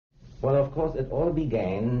Well, of course, it all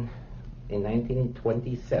began in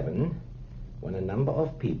 1927 when a number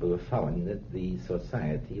of people founded the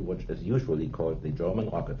society, which is usually called the German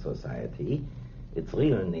Rocket Society. Its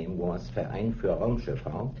real name was Verein für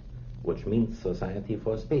Raumschifffahrt, which means Society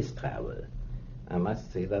for Space Travel. I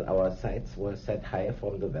must say that our sights were set high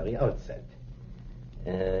from the very outset.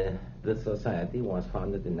 The society was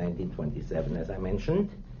founded in 1927, as I mentioned,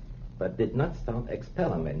 but did not start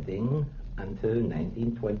experimenting until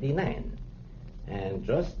 1929. And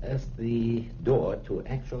just as the door to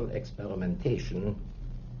actual experimentation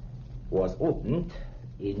was opened,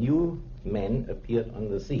 a new man appeared on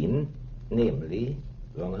the scene, namely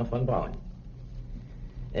Wernher von Braun.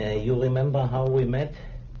 You remember how we met?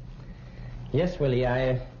 Yes, Willy,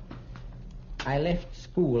 I left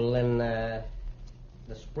school in the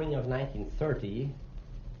spring of 1930,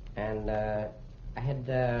 and I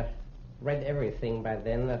had read everything by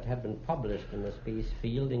then that had been published in the space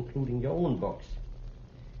field, including your own books.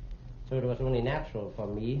 So it was only natural for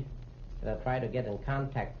me that I tried to get in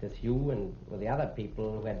contact with you and with the other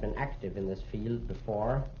people who had been active in this field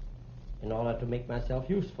before in order to make myself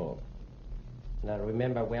useful. And I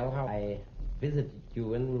remember well how I visited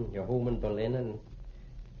you in your home in Berlin and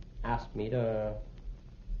asked me to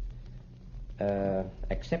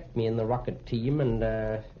accept me in the rocket team and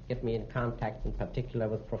get me in contact in particular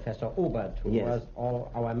with Professor Obert, who was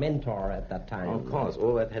our mentor at that time. Of course,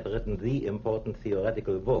 Obert had written the important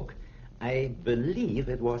theoretical book. I believe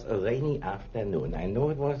it was a rainy afternoon. I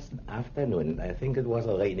know it was afternoon. I think it was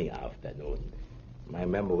a rainy afternoon. My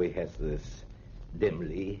memory has this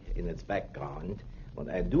dimly in its background. What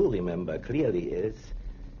I do remember clearly is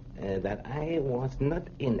that I was not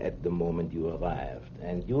in at the moment you arrived,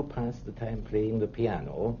 and you passed the time playing the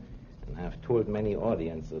piano, and I've told many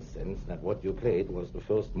audiences since that what you played was the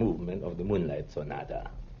first movement of the Moonlight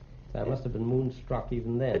Sonata. I must have been moonstruck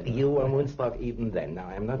even then. You were moonstruck even then. Now,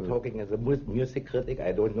 I'm not talking as a music critic.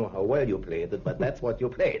 I don't know how well you played it, but that's what you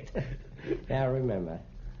played. Yeah, I remember.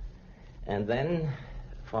 And then,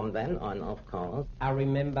 from then on, of course... I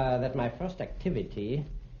remember that my first activity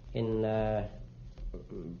in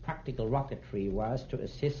practical rocketry was to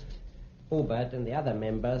assist Obert and the other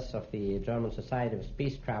members of the German Society of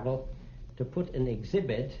Space Travel to put an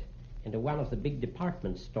exhibit into one of the big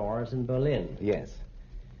department stores in Berlin. Yes.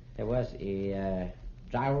 There was a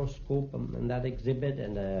gyroscope in that exhibit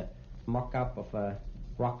and a mock-up of a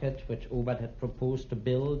rocket which Obert had proposed to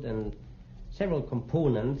build, and several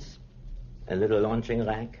components. A little launching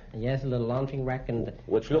rack? Yes, a little launching rack.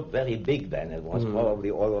 Which looked very big then. It was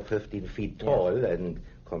probably all of 15 feet tall, yes. And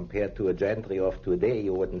compared to a gantry of today,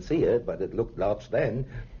 you wouldn't see it, but it looked large then.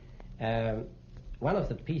 One of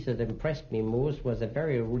the pieces that impressed me most was a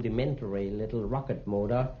very rudimentary little rocket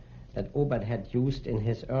motor that Obert had used in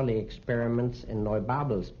his early experiments in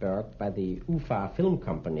Neubabelsberg by the UFA film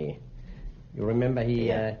company. You remember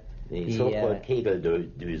the so-called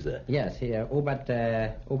Kegeldüse. Yes,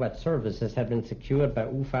 Obert's services had been secured by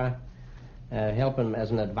UFA, helping him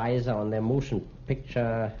as an advisor on their motion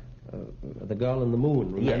picture, The Girl in the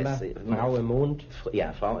Moon, remember? Yes. Frau im Mond?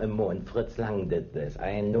 Yeah, Frau im Mond. Fritz Lang did this.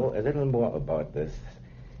 I know a little more about this.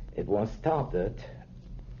 It was started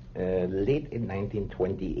late in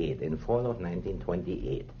 1928, in fall of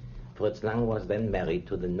 1928. Fritz Lang was then married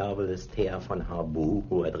to the novelist Thea von Harbu,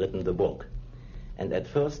 who had written the book. And at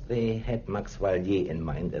first they had Max Vallier in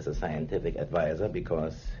mind as a scientific advisor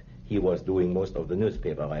because he was doing most of the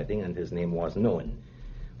newspaper writing and his name was known.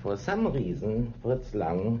 For some reason, Fritz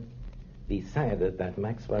Lang decided that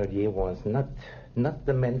Max Vallier was not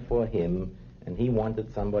the man for him, and he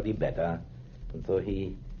wanted somebody better. And so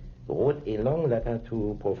he wrote a long letter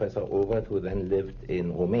to Professor Obert, who then lived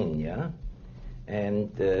in Romania. And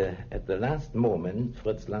at the last moment,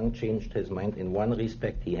 Fritz Lang changed his mind in one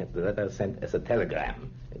respect. He had the letter sent as a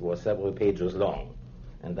telegram. It was several pages long.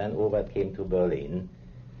 And then Obert came to Berlin.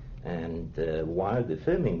 And while the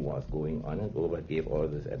filming was going on, and Obert gave all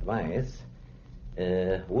this advice,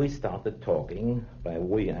 we started talking, by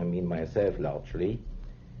we I mean myself largely,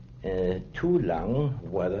 to Lang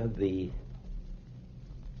whether the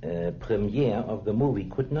premiere of the movie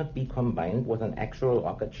could not be combined with an actual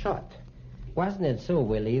rocket shot. Wasn't it so,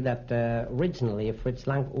 Willy, that originally Fritz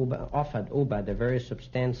Lang offered Obert a very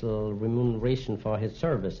substantial remuneration for his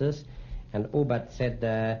services, and Obert said,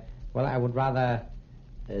 well, I would rather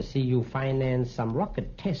see you finance some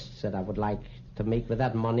rocket tests that I would like to make with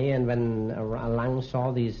that money. And when Lang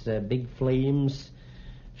saw these big flames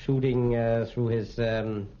shooting through his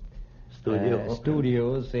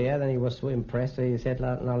studios, then he was so impressed that he said,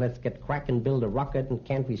 now let's get crack and build a rocket, and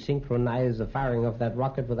can't we synchronize the firing of that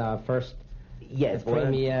rocket with our first Yes, the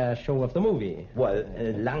premiere show of the movie. Well,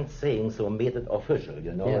 Lang saying so made it official,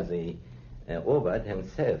 you know. Yes. The Obert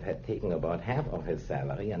himself had taken about half of his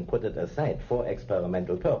salary and put it aside for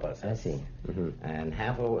experimental purposes. I see. Mm-hmm. And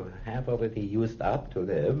half of it he used up to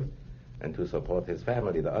live and to support his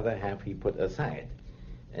family. The other half he put aside.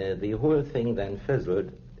 The whole thing then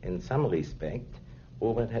fizzled in some respect.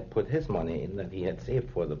 Obert had put his money in that he had saved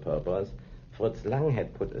for the purpose. Fritz Lang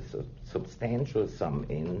had put a substantial sum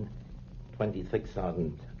in,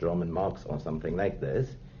 26,000 German marks or something like this.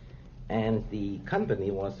 And the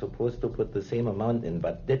company was supposed to put the same amount in,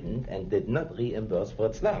 but didn't, and did not reimburse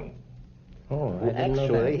Fritz Lang,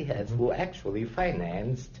 who actually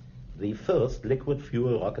financed the first liquid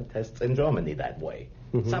fuel rocket tests in Germany that way.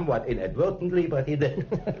 Mm-hmm. Somewhat inadvertently, but he did.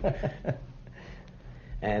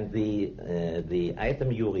 And the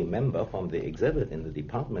item you remember from the exhibit in the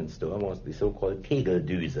department store was the so-called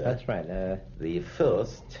Kegeldüse. That's right. The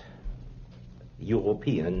first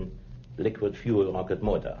European liquid fuel rocket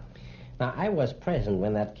motor. Now, I was present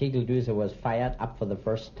when that Kegeldüse was fired up for the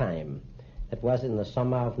first time. It was in the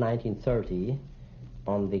summer of 1930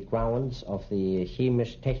 on the grounds of the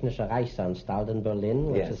Chemisch-Technische Reichsanstalt in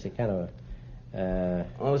Berlin, which is a kind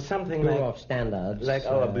of something Bureau like, of Standards. Like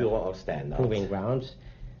our Bureau of Standards. Proving grounds.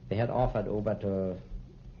 They had offered Ober to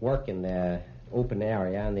work in the open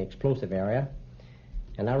area, in the explosive area.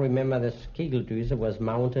 And I remember this Kegeldüse was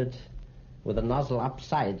mounted with a nozzle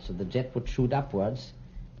upside so the jet would shoot upwards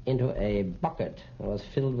into a bucket that was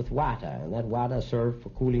filled with water, and that water served for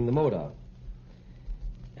cooling the motor.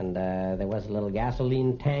 And there was a little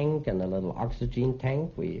gasoline tank and a little oxygen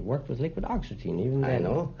tank. We worked with liquid oxygen even then. I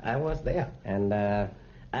know. I was there. And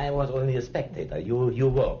I was only a spectator. You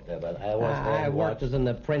worked there, but I was there. I worked as an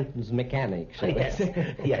apprentice mechanic.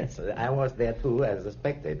 Yes, I was there too as a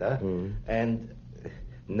spectator. Mm. And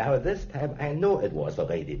now this time I know it was a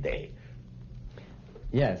rainy day.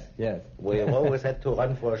 Yes. We always had to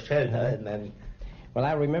run for shelter and then... Well,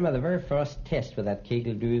 I remember the very first test with that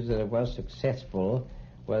Kegeldüse that was successful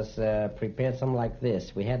was prepared something like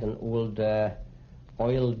this. We had an old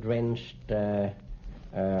oil-drenched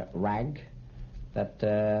rag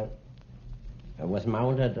that was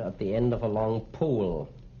mounted at the end of a long pole.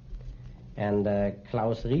 And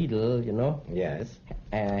Klaus Riedel, you know, yes,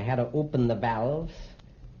 had to open the valves.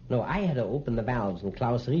 No, I had to open the valves, and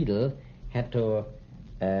Klaus Riedel had to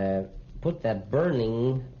put that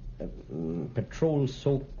burning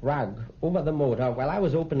petrol-soaked rug over the motor while I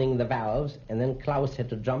was opening the valves, and then Klaus had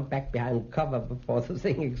to jump back behind cover before the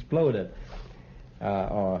thing exploded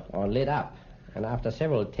or lit up. And after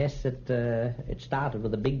several tests, it started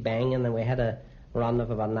with a big bang, and then we had a run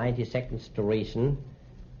of about 90 seconds duration,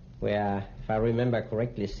 where, if I remember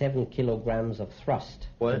correctly, 7 kilograms of thrust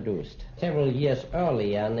produced. Several years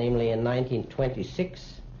earlier, namely in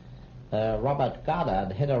 1926, Robert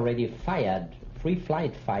Goddard had already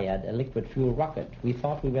free-flight fired a liquid fuel rocket. We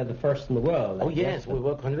thought we were the first in the world. Oh, yes, we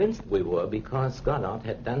were convinced we were, because Goddard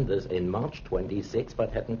had done this in March 26,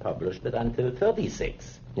 but hadn't published it until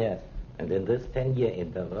 36. Yes. And in this 10-year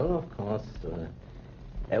interval, of course,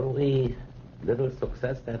 every little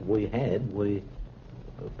success that we had, we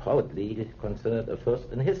proudly considered a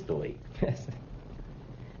first in history. Yes.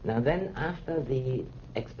 Now then, after the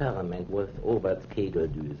experiment with Obert's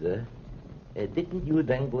Kegeldüse, didn't you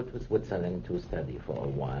then go to Switzerland to study for a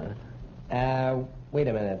while? Wait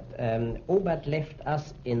a minute. Obert left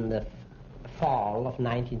us in the fall of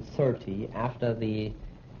 1930 after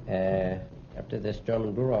this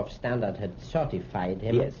German Bureau of Standard had certified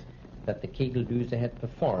him that the Kegeldüse had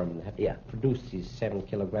performed, had produced these 7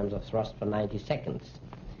 kilograms of thrust for 90 seconds.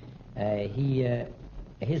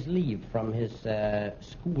 His leave from his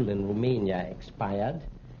school in Romania expired,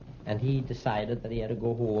 and he decided that he had to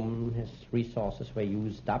go home. His resources were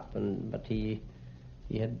used up, but he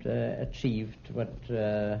had achieved what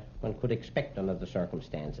one could expect under the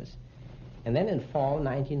circumstances. And then in fall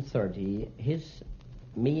 1930, his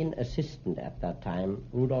main assistant at that time,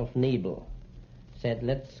 Rudolf Nebel, said,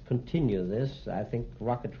 let's continue this. I think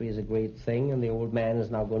rocketry is a great thing, and the old man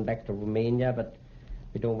is now going back to Romania, but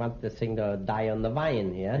we don't want this thing to die on the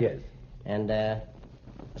vine here. Yes. And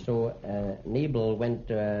so Nebel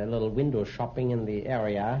went a little window shopping in the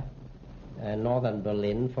area, northern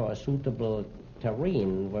Berlin, for a suitable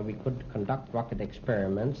terrain where we could conduct rocket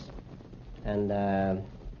experiments. And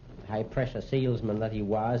high-pressure salesman that he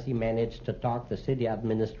was, he managed to talk the city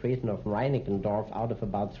administration of Reinickendorf out of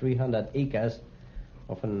about 300 acres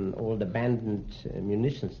of an old abandoned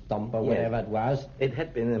munitions dump or whatever it was. It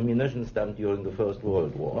had been a munitions dump during the First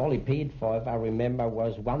World War. And all he paid for, if I remember,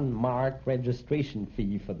 was 1 mark registration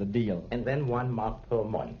fee for the deal. And then 1 mark per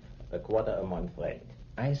month, a quarter a month rent.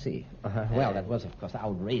 I see. Well, that was, of course,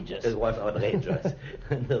 outrageous. It was outrageous.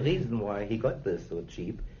 And the reason why he got this so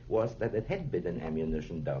cheap was that it had been an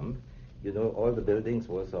ammunition dump. You know, all the buildings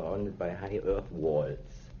were surrounded by high earth walls.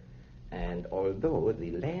 And although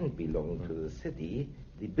the land belonged to the city,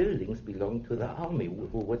 the buildings belonged to the army,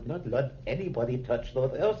 who would not let anybody touch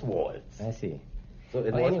those earth walls. I see. So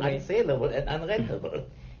it was unsaleable and unrentable.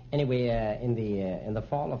 Anyway, in the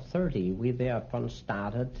fall of 30, we thereupon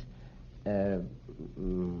started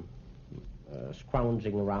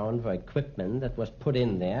scrounging around for equipment that was put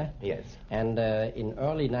in there. Yes. And in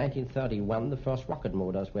early 1931, the first rocket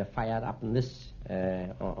motors were fired up in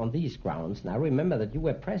on these grounds. And I remember that you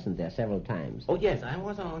were present there several times. Oh, yes, I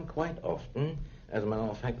was around quite often. As a matter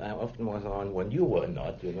of fact, I often was around when you were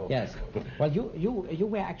not, you know. Yes. Well, you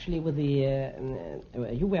were actually with the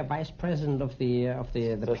you were vice president of the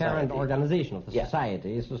parent organization of the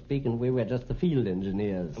society. So speaking, we were just the field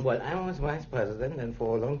engineers. Well, I was vice president, and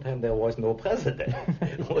for a long time there was no president,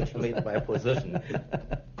 which made my position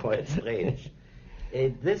quite strange.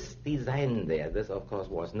 This design there, this of course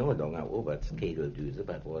was no longer Obert's Kegeldüse,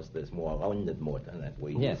 but was this more rounded motor that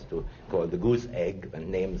we used to call the goose egg and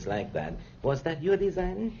names like that. Was that your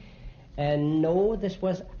design? No, this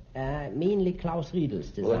was mainly Klaus Riedel's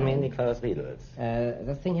design. Well, mainly Klaus Riedel's.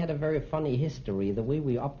 The thing had a very funny history. The way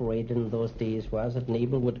we operated in those days was that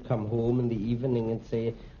Nabel would come home in the evening and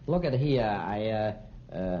say, "Look at here,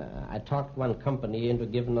 I talked one company into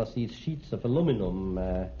giving us these sheets of aluminum,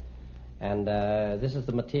 and this is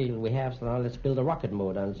the material we have, so now let's build a rocket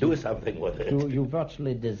motor." And do something with it. You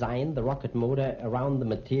virtually designed the rocket motor around the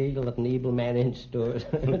material that Nabel managed to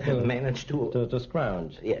to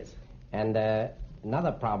scrounge. Yes. And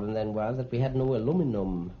another problem then was that we had no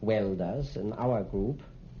aluminum welders in our group.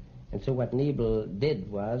 And so what Nabel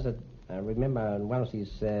did was, that I remember on one of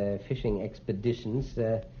these fishing expeditions,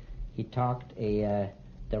 he talked a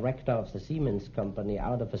director of the Siemens company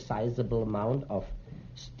out of a sizable amount of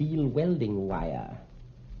steel welding wire,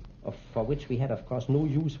 for which we had, of course, no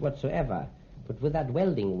use whatsoever. But with that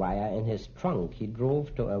welding wire in his trunk, he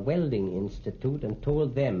drove to a welding institute and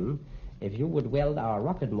told them, "If you would weld our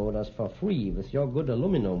rocket motors for free with your good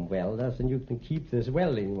aluminum welders, then you can keep this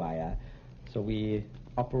welding wire." So we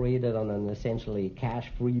operated on an essentially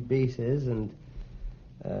cash-free basis and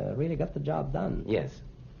really got the job done. Yes.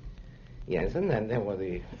 Yes, and then there were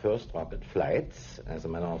the first rocket flights. As a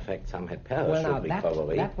matter of fact, some had parachute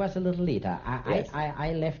recovery. That was a little later. Yes.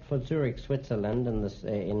 I left for Zurich, Switzerland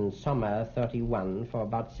in summer 31 for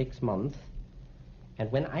about 6 months.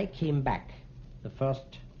 And when I came back, the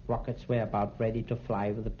first rockets were about ready to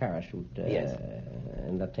fly with a parachute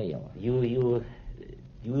in the tail.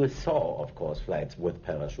 You saw, of course, flights with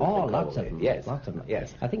parachute recovery. Lots of them. Yes. Lots of them.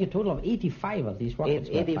 Yes. I think a total of 85 of these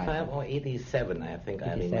rockets were 85 or 87, I think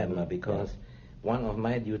 87, I remember, because one of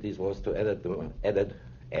my duties was to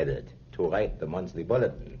to write the monthly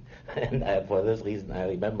bulletin. And for this reason, I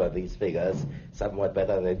remember these figures somewhat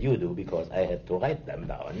better than you do, because I had to write them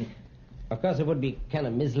down. Of course, it would be kind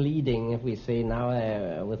of misleading if we say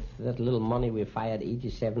now with that little money we fired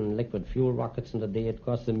 87 liquid fuel rockets in the day. It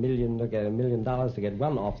costs $1 million to get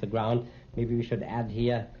one off the ground. Maybe we should add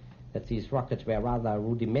here that these rockets were rather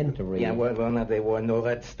rudimentary. Yeah, well, they were no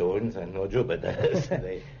Redstones and no Jupiters.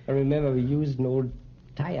 I remember we used an old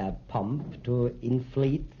tire pump to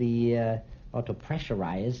inflate or to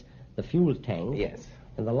pressurize the fuel tank. Yes.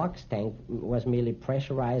 And the LOX tank was merely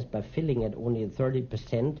pressurized by filling it only at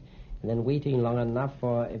 30%. And then waiting long enough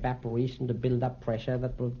for evaporation to build up pressure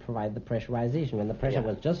that would provide the pressurization. When the pressure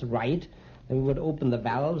was just right, then we would open the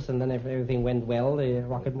valves, and then if everything went well, the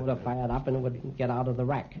rocket motor fired up and it would get out of the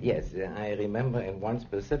rack. Yes, I remember in one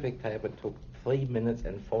specific type it took 3 minutes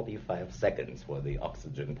and 45 seconds for the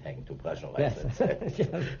oxygen tank to pressurize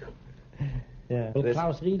itself. Yeah. Well,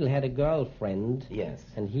 Klaus Riedel had a girlfriend. Yes.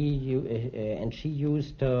 And she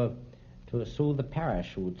used to sew the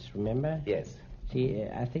parachutes, remember? Yes.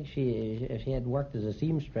 I think she had worked as a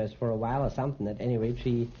seamstress for a while or something. At any rate,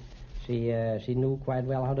 she knew quite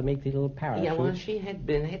well how to make these little parachutes. Yeah, well, she had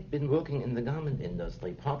been working in the garment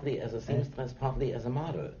industry, partly as a seamstress, partly as a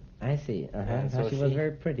model. I see. So she was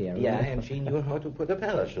very pretty. And she knew how to put a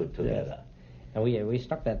parachute together. Yes. And we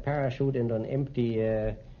stuck that parachute into an empty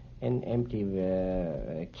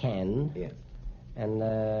can. Yes. And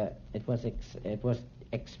it was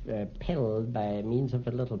expelled by means of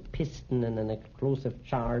a little piston and an explosive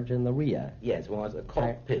charge in the rear. Yes, it was a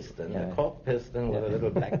cork piston. A cork piston with a little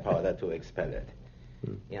black powder to expel it.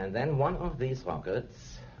 Yeah, and then one of these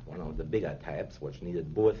rockets, one of the bigger types, which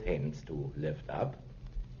needed both hands to lift up,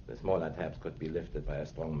 the smaller types could be lifted by a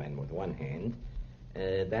strong man with one hand,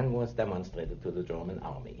 then was demonstrated to the German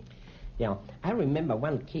army. Yeah, I remember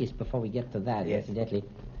one case before we get to that, Yes. incidentally,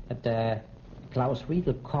 that Klaus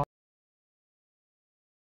Riedel caught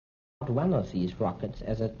one of these rockets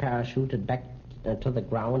as it parachuted back to the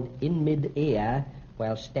ground in mid-air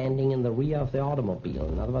while standing in the rear of the automobile.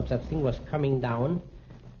 In other words, that thing was coming down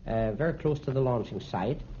very close to the launching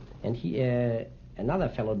site, and another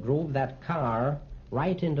fellow drove that car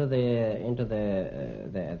right into the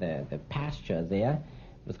pasture there,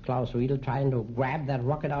 with Klaus Riedel trying to grab that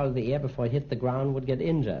rocket out of the air before it hit the ground, would get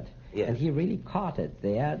injured. Yes. And he really caught it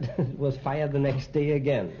there. It was fired the next day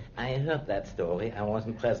again. I heard that story. I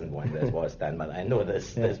wasn't present when this was done, but I know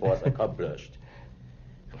this was accomplished.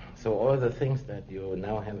 So all the things that you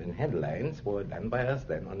now have in headlines were done by us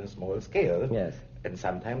then on a small scale. Yes. And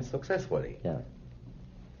sometimes successfully. Yeah.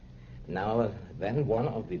 Now, then one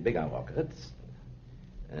of the bigger rockets,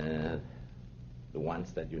 the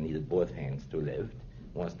ones that you needed both hands to lift,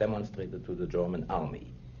 was demonstrated to the German army.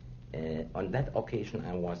 On that occasion,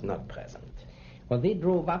 I was not present. Well, they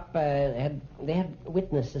drove up, they had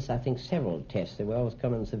witnesses, I think, several tests. They were always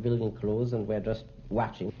coming in civilian clothes and were just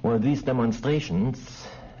watching. Well, these demonstrations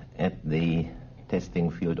at the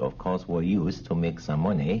testing field, of course, were used to make some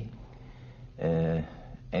money.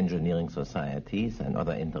 Engineering societies and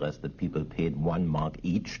other interested people paid 1 mark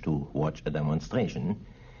each to watch a demonstration.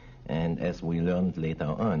 And as we learned later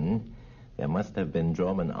on, there must have been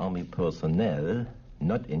German army personnel,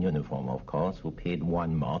 not in uniform, of course, who paid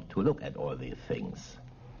 1 mark to look at all these things.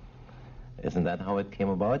 Isn't that how it came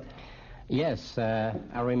about? Yes,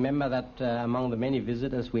 I remember that among the many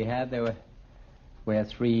visitors we had, there were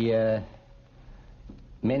 3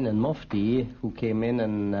 men in mufti who came in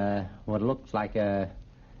and what looked like a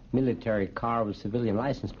military car with civilian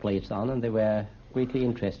license plates on, and they were greatly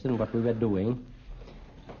interested in what we were doing.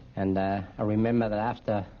 And I remember that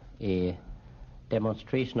after a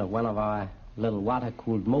demonstration of one of our little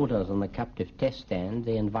water-cooled motors on the captive test stand,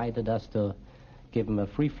 they invited us to give them a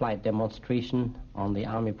free flight demonstration on the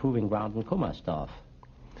Army Proving Ground in Kummersdorf.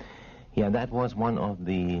 Yeah, that was one of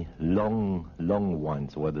the long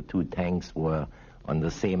ones where the 2 tanks were on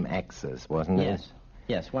the same axis, wasn't it? Yes.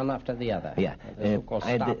 Yes, one after the other. Yeah. The so-called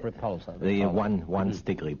stop repulsor. The one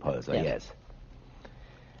stick repulsor, yes.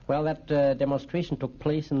 Well, that demonstration took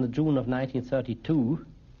place in the June of 1932,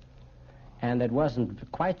 and it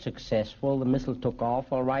wasn't quite successful. The missile took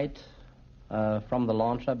off all right from the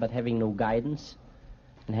launcher, but having no guidance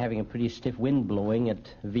and having a pretty stiff wind blowing,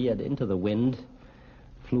 it veered into the wind,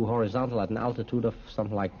 flew horizontal at an altitude of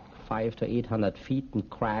something like 500 to 800 feet and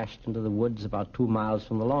crashed into the woods about 2 miles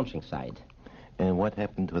from the launching site. And what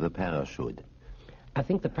happened to the parachute? I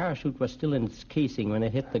think the parachute was still in its casing when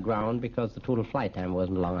it hit the ground because the total flight time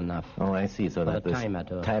wasn't long enough. Oh, I see. So that this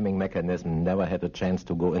timing mechanism never had a chance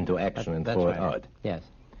to go into action and throw it out. Yes.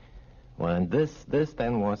 Well, and this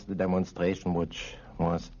then was the demonstration which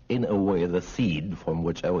was, in a way, the seed from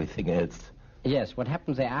which everything else... Yes, what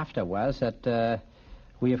happened thereafter was that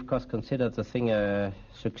we, of course, considered the thing a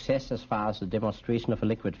success as far as the demonstration of a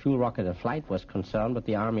liquid fuel rocket in flight was concerned, but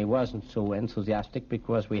the Army wasn't so enthusiastic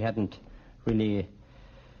because we hadn't really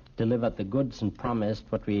delivered the goods and promised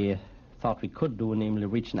what we thought we could do, namely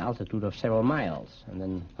reach an altitude of several miles and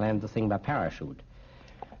then land the thing by parachute.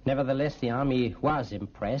 Nevertheless, the Army was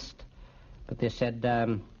impressed, but they said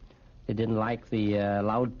they didn't like the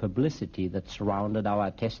loud publicity that surrounded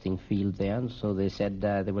our testing field there, and so they said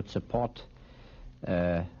they would support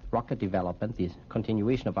rocket development, the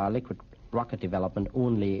continuation of our liquid rocket development,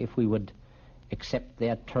 only if we would accept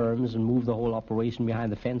their terms and move the whole operation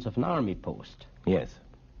behind the fence of an army post. Yes.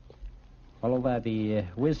 All over the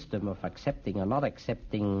wisdom of accepting or not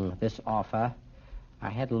accepting this offer, I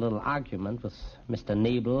had a little argument with Mr.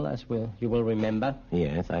 Nabel, as you will remember.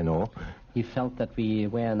 Yes, I know. He felt that we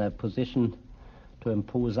were in a position to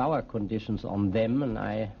impose our conditions on them, and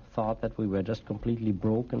I thought that we were just completely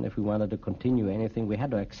broke, and if we wanted to continue anything, we had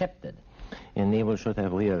to accept it. And Nabel should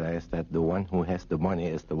have realized that the one who has the money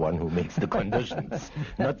is the one who makes the conditions,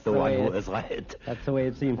 not the one who is right. That's the way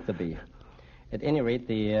it seems to be. At any rate,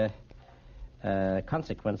 the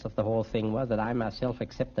consequence of the whole thing was that I myself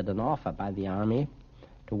accepted an offer by the Army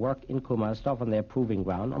to work in Kummersdorf on their proving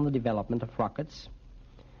ground on the development of rockets,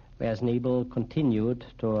 whereas Nabel continued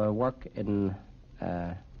to work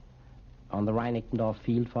on the Reinickendorf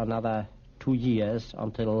field for another 2 years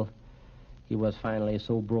until he was finally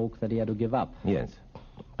so broke that he had to give up. Yes,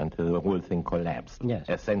 until the whole thing collapsed. Yes.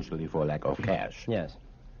 Essentially for lack of cash. Yes.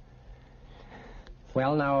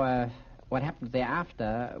 Well, now, what happened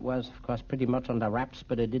thereafter was, of course, pretty much under wraps,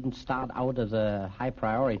 but it didn't start out as a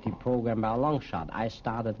high-priority program by a long shot. I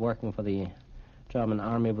started working for the German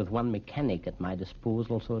Army with 1 mechanic at my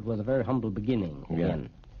disposal, so it was a very humble beginning again.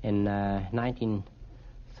 In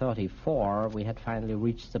 1934, we had finally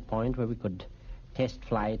reached the point where we could test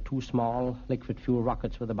fly 2 small liquid fuel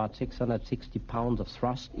rockets with about 660 pounds of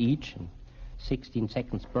thrust each and 16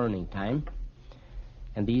 seconds burning time.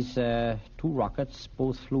 And these 2 rockets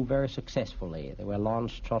both flew very successfully. They were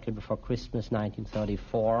launched shortly before Christmas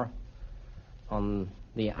 1934 on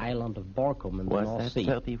the island of Borkum in the North Sea. Was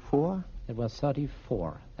that 34? It was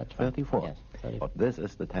 34. That's right. 34? Yes, 34. But this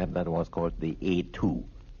is the type that was called the A2.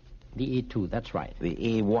 The A2, that's right. The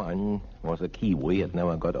A1 was a Kiwi. It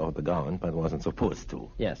never got off the ground, but wasn't supposed to.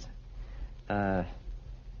 Yes.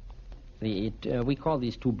 We call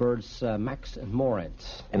these 2 birds Max and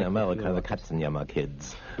Moritz. In America, the Katzenjammer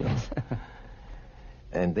kids. Yes.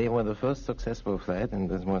 And they were the first successful flight, and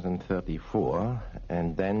this was in 34.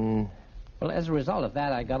 And then... Well, as a result of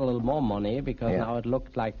that, I got a little more money because now it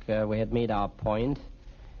looked like we had made our point.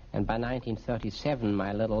 And by 1937,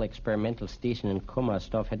 my little experimental station in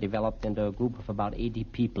Kummersdorf had developed into a group of about 80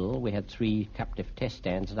 people. We had 3 captive test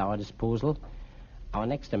stands at our disposal. Our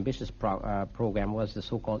next ambitious program was the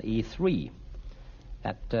so-called A3.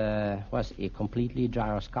 That was a completely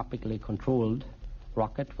gyroscopically controlled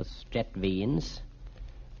rocket with jet vanes.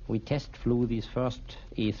 We test flew these first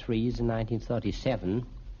A3s in 1937,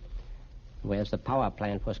 whereas the power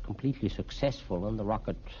plant was completely successful and the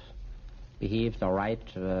rocket behaved all right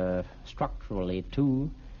structurally too.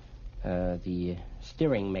 The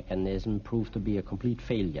steering mechanism proved to be a complete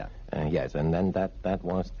failure. Yes, and then that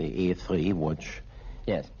was the A3, which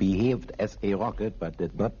behaved as a rocket but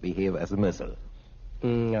did not behave as a missile.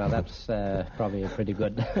 No, that's probably a pretty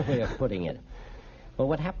good way of putting it. Well,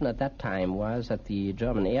 what happened at that time was that the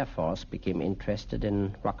German Air Force became interested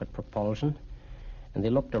in rocket propulsion, and they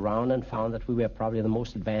looked around and found that we were probably the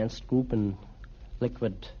most advanced group in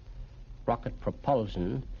liquid rocket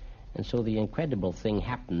propulsion. And so the incredible thing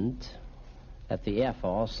happened that the Air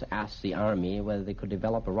Force asked the Army whether they could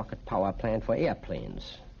develop a rocket power plant for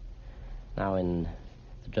airplanes. Now, in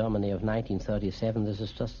the Germany of 1937, this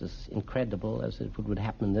is just as incredible as it would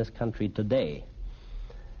happen in this country today.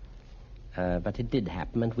 But it did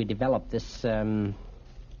happen, and we developed this power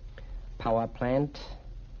plant,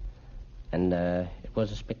 and it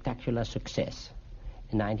was a spectacular success.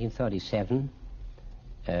 In 1937,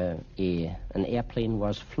 an airplane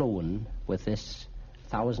was flown with this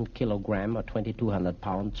 1,000-kilogram or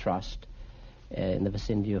 2,200-pound thrust in the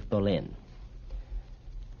vicinity of Berlin.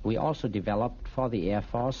 We also developed for the Air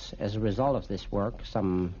Force, as a result of this work,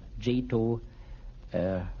 some J-2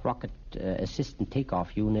 rocket assistant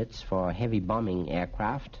takeoff units for heavy bombing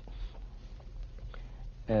aircraft.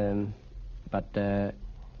 But the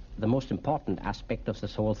most important aspect of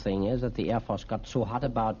this whole thing is that the Air Force got so hot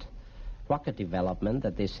about rocket development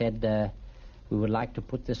that they said we would like to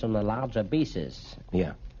put this on a larger basis.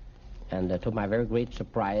 Yeah. And to my very great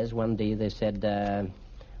surprise, one day they said,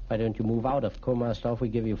 why don't you move out of Kummersdorf? We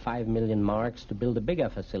give you 5 million marks to build a bigger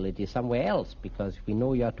facility somewhere else, because we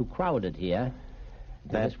know you're too crowded here.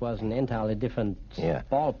 This was an entirely different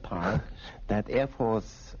ballpark. That Air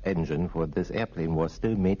Force engine for this airplane was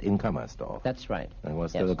still made in Kummersdorf. That's right. It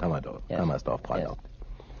was still a Kummersdorf product.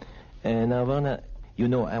 And Wernher, you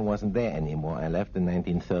know, I wasn't there anymore. I left in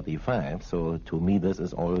 1935, so to me this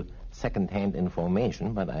is all second-hand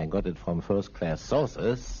information, but I got it from first-class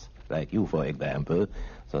sources, like you, for example.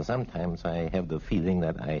 So sometimes I have the feeling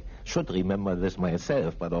that I should remember this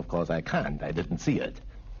myself, but of course I can't. I didn't see it.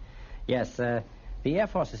 Yes, the Air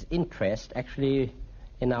Force's interest actually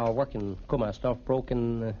in our work in Kummersdorf broke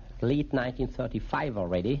in late 1935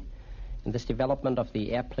 already. And this development of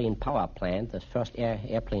the airplane power plant, the first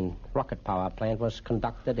airplane rocket power plant, was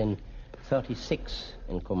conducted in 1936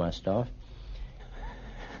 in Kummersdorf.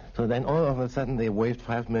 So then all of a sudden they waved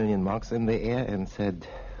 5 million marks in the air and said,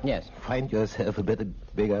 yes, find yourself a bit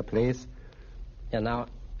bigger place. Yeah, now,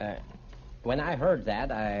 when I heard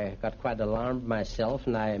that, I got quite alarmed myself,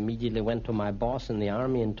 and I immediately went to my boss in the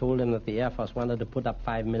Army and told him that the Air Force wanted to put up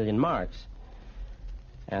 5 million marks.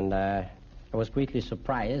 And I was greatly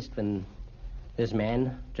surprised when this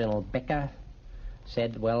man, General Becker,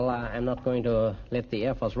 said, well, I'm not going to let the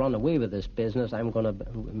Air Force run away with this business. I'm going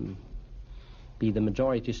to be the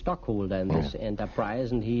majority stockholder in this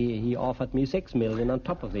enterprise, and he offered me 6 million on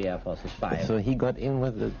top of the Air Force's 5. So he got in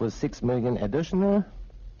with 6 million additional?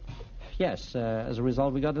 Yes, as a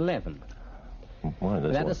result, we got 11. Well,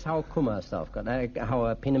 that is how Kummersdorf got,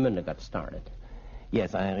 how Peenemünde got started.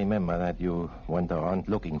 Yes, I remember that you went around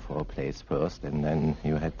looking for a place first, and then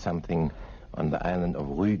you had something on the island of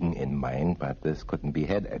Rügen in mind, but this couldn't be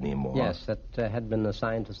had anymore. Yes, that had been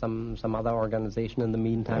assigned to some other organization in the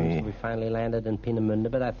meantime, so we finally landed in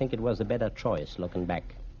Peenemünde, but I think it was a better choice, looking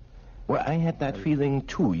back. Well, I had that feeling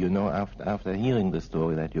too, you know, after hearing the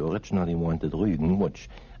story that you originally wanted Rügen, which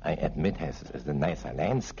I admit is a nicer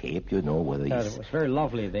landscape, you know, with these it was very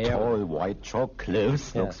lovely there. tall white chalk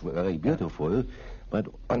cliffs, looks very beautiful. But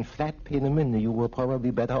on flat Peenemünde, you were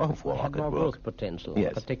probably better off for Had more growth potential,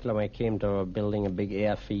 particularly when it came to building a big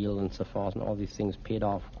airfield and so forth, and all these things paid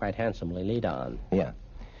off quite handsomely later on. Yeah.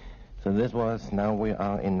 So now we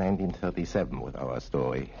are in 1937 with our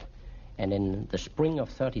story. And in the spring of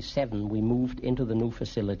 37, we moved into the new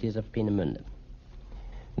facilities of Peenemünde.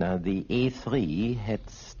 Now, the A3 had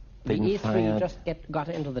been The A3 fired... just got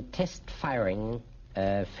into the test firing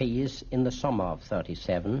phase in the summer of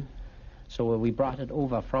 37. So we brought it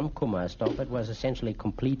over from Kummersdorf. It was essentially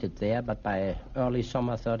completed there, but by early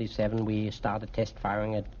summer 37, we started test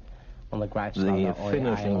firing it on the Greifswalder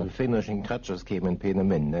Island. finishing touches came in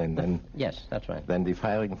Peenemünde, and then... Yes, that's right. Then the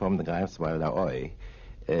firing from the Greifswalder Oi.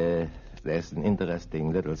 There's an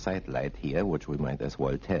interesting little sidelight here, which we might as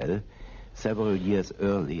well tell. Several years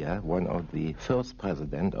earlier, one of the first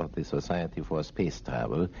president of the Society for Space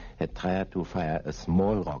Travel had tried to fire a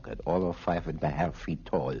small rocket, all of 5.5 feet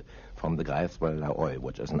tall, from the Greifswalder Oi,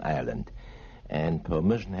 which is an island. And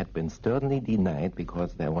permission had been sternly denied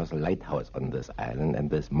because there was a lighthouse on this island,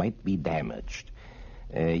 and this might be damaged.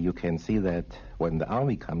 You can see that when the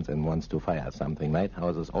army comes and wants to fire something,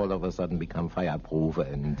 lighthouses all of a sudden become fireproof,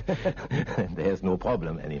 and there's no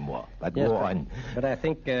problem anymore. But yes, go on. But I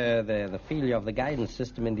think the failure of the guidance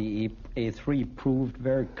system in the A3 proved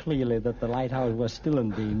very clearly that the lighthouse was still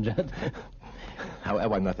endangered.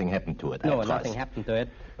 However, nothing happened to it. No, nothing happened to it,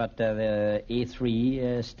 but the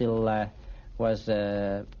A3 still was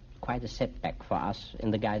quite a setback for us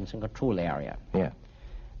in the guidance and control area. Yeah.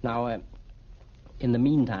 Now, in the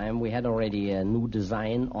meantime, we had already a new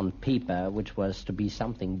design on paper, which was to be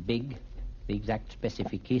something big. The exact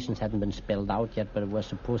specifications hadn't been spelled out yet, but it was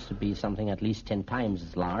supposed to be something at least 10 times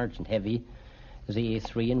as large and heavy as the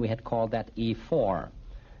A3, and we had called that A4.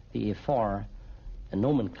 The A4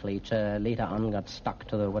 nomenclature later on got stuck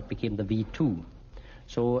to what became the V2.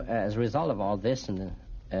 So as a result of all this, and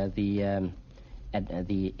the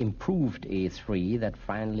improved A3 that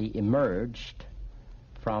finally emerged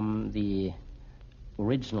from the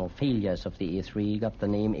original failures of the A3 got the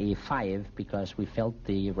name A5 because we felt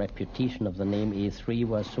the reputation of the name A3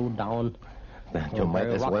 was so down you might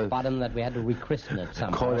as rock well bottom that we had to rechristen it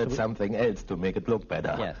somehow. call it something else to make it look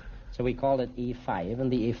better. Yes. So we called it A5, and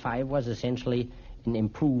the A5 was essentially an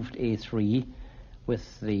improved A3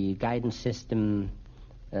 with the guidance system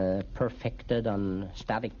perfected on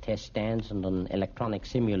static test stands and on electronic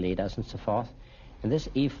simulators and so forth. And this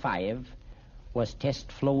A5 was test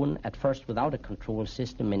flown at first without a control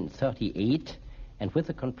system in 38 and with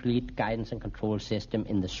a complete guidance and control system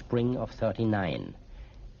in the spring of 39.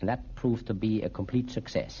 And that proved to be a complete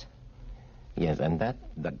success. Yes, and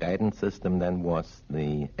the guidance system then was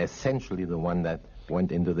essentially the one that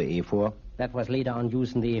went into the A4? That was later on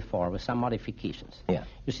used in the A4 with some modifications. Yeah.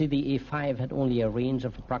 You see, the A5 had only a range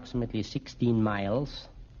of approximately 16 miles,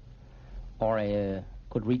 or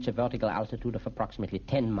could reach a vertical altitude of approximately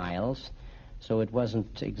 10 miles. So it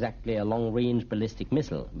wasn't exactly a long-range ballistic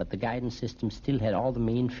missile, but the guidance system still had all the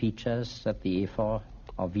main features that the A4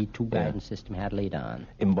 or V2 guidance system had later on.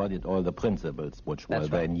 Embodied all the principles which were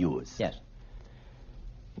then used. Yes.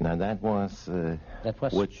 Now that was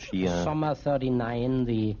which year? Summer 39,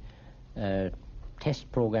 the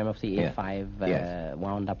test program of the A5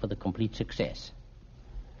 wound up with a complete success.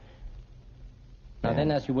 Now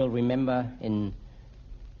then, as you will remember, in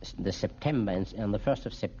the September, on the 1st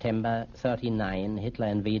of September 39, Hitler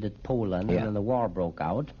invaded Poland, and then the war broke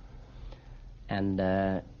out. And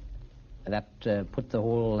that put the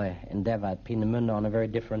whole endeavor at Peenemünde on a very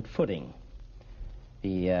different footing.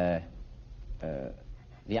 The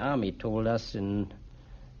Army told us in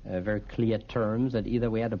very clear terms that either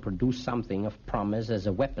we had to produce something of promise as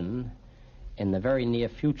a weapon in the very near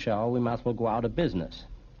future, or we might as well go out of business.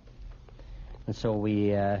 And so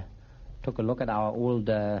we took a look at our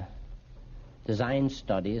old design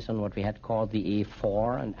studies on what we had called the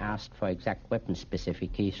A4 and asked for exact weapon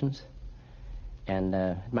specifications. And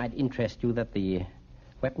it might interest you that the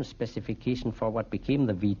weapon specification for what became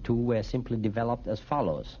the V2 were simply developed as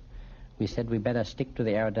follows. We said we better stick to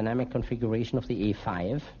the aerodynamic configuration of the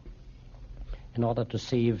A5 in order to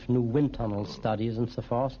save new wind tunnel studies and so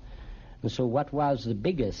forth. And so what was the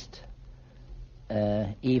biggest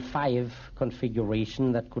A5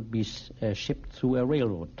 configuration that could be shipped through a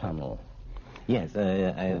railroad tunnel? Yes,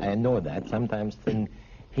 I know that. Sometimes things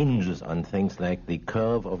hinges on things like the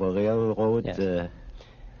curve of a railroad,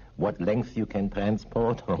 what length you can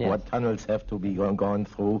transport, or what tunnels have to be gone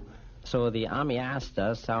through. So the Army asked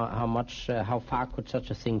us how far could such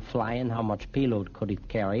a thing fly and how much payload could it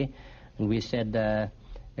carry, and we said a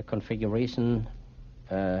configuration,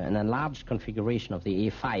 an enlarged configuration of the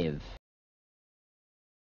A5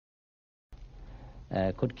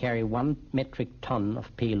 could carry 1 metric ton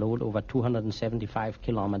of payload over 275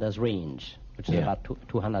 kilometers range, which is about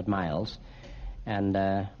 200 miles. And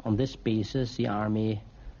on this basis, the Army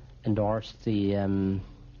endorsed the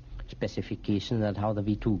specification that how the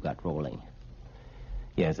V2 got rolling.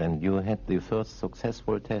 Yes, and you had the first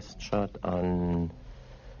successful test shot on,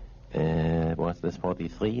 was this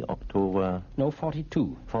 43, October? No,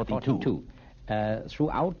 42. 42.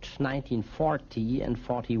 Throughout 1940 and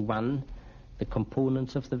 41, the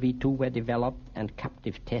components of the V2 were developed and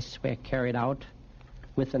captive tests were carried out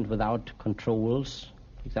with and without controls.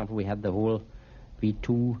 For example, we had the whole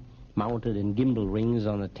V2 mounted in gimbal rings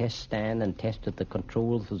on a test stand and tested the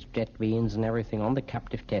controls with jet vanes and everything on the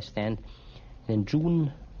captive test stand. In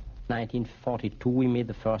June 1942, we made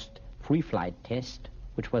the first free flight test,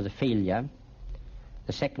 which was a failure.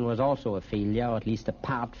 The second was also a failure, or at least a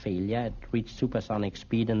part failure. It reached supersonic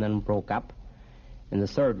speed and then broke up. And the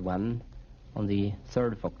third one, on the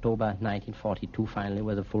 3rd of October 1942, finally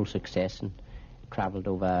was a full success and traveled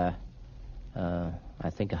over, I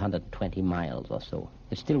think, 120 miles or so.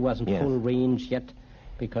 It still wasn't full range yet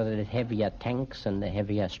because it had heavier tanks and a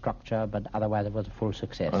heavier structure, but otherwise it was a full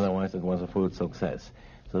success. Otherwise it was a full success.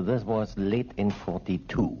 So this was late in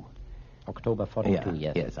 42. October 42,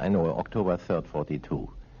 yes. Yes, I know, October 3rd, 42.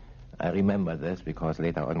 I remember this because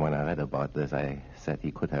later on when I read about this, I said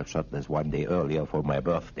he could have shot this one day earlier for my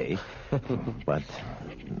birthday. But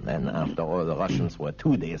then after all, the Russians were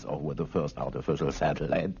 2 days off with the first artificial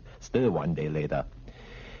satellite, still one day later.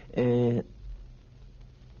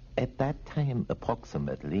 At that time,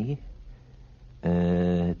 approximately,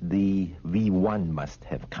 the V1 must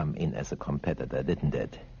have come in as a competitor, didn't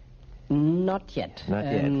it? Not yet. Not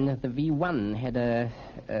yet. The V1 had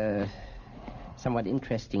a somewhat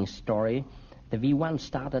interesting story. The V1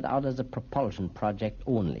 started out as a propulsion project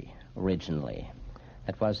only, originally.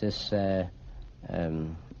 That was this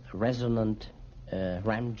resonant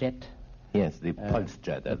ramjet. Yes, the pulse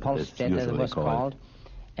jet. The pulse jet, as it was called.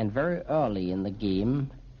 And very early in the game,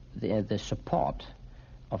 the support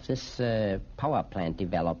of this power plant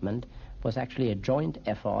development was actually a joint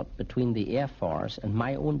effort between the Air Force and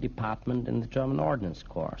my own department in the German Ordnance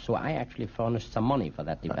Corps. So I actually furnished some money for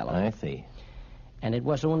that development. I see. And it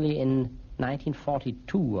was only in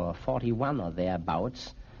 1942 or 41 or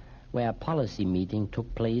thereabouts where a policy meeting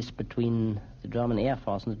took place between the German Air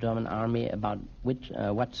Force and the German Army about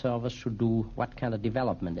what service should do what kind of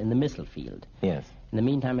development in the missile field. Yes. In the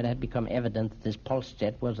meantime, it had become evident that this pulse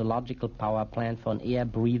jet was a logical power plant for an air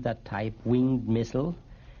breather type winged missile.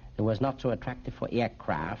 It was not so attractive for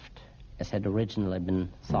aircraft as had originally been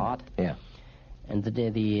thought. Yeah. And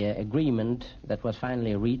the agreement that was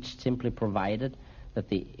finally reached simply provided that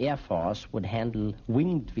the Air Force would handle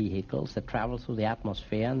winged vehicles that travel through the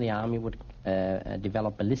atmosphere, and the Army would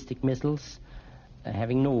develop ballistic missiles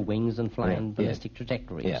having no wings and flying ballistic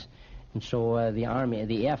trajectories. Yeah. And so the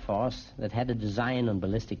Air Force, that had a design on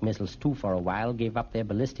ballistic missiles too for a while, gave up their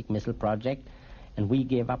ballistic missile project, and we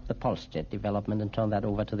gave up the pulse jet development and turned that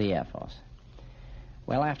over to the Air Force.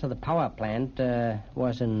 Well, after the power plant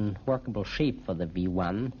was in workable shape for the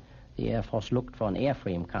V1, the Air Force looked for an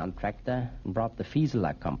airframe contractor and brought the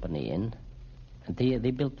Fieseler company in. And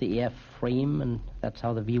they built the airframe, and that's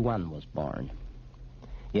how the V1 was born.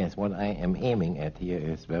 Yes, what I am aiming at here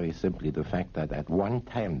is very simply the fact that at one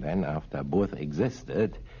time then, after both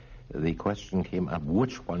existed, the question came up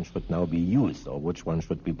which one should now be used or which one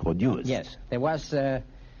should be produced. Yes, there was an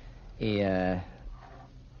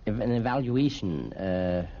evaluation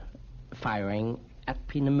firing at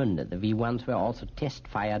Peenemünde. The V1s were also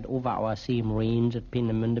test-fired over our same range at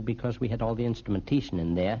Peenemünde because we had all the instrumentation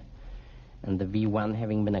in there. And the V1,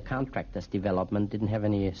 having been a contractor's development, didn't have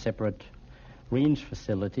any separate range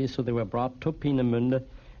facilities, so they were brought to Peenemünde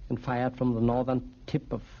and fired from the northern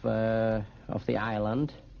tip of the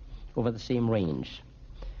island over the same range.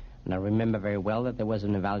 And I remember very well that there was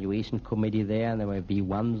an evaluation committee there, and there were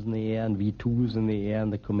V1s in the air and V2s in the air,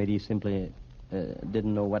 and the committee simply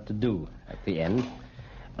didn't know what to do at the end.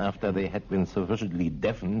 After they had been sufficiently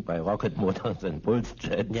deafened by rocket motors and pulse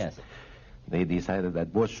jets, yes, they decided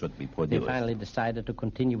that both should be produced. They finally decided to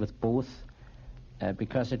continue with both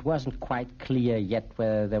because it wasn't quite clear yet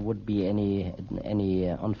whether there would be any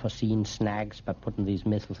unforeseen snags by putting these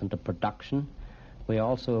missiles into production. We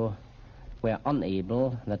also were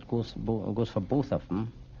unable, that goes for both of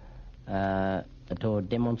them, to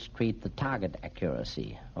demonstrate the target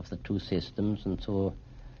accuracy of the two systems, and so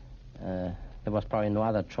there was probably no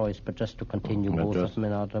other choice but just to continue both of them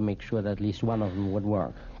in order to make sure that at least one of them would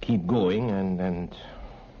work. Keep going and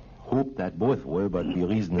hope that both will, but be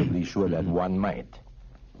reasonably sure that one might.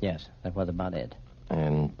 Yes, that was about it.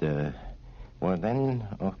 And, well, then,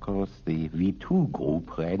 of course, the V2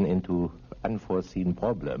 group ran into unforeseen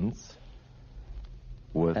problems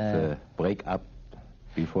with break-up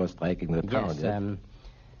before striking the target.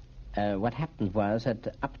 Yes, what happened was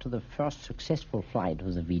that up to the first successful flight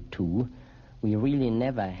of the V2, we really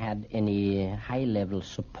never had any high-level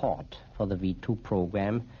support for the V2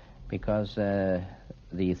 program because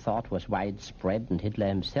the thought was widespread, and Hitler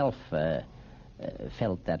himself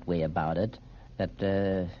felt that way about it, that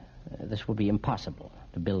this would be impossible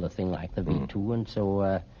to build a thing like the V2, and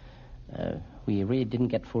so we really didn't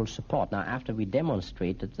get full support. Now, after we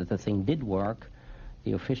demonstrated that the thing did work,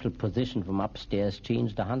 the official position from upstairs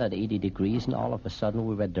changed 180 degrees, and all of a sudden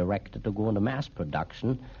we were directed to go into mass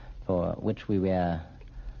production, for which we were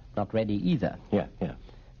not ready either. Yeah.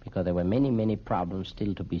 Because there were many, many problems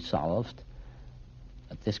still to be solved.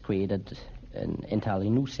 But this created an entirely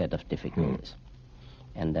new set of difficulties.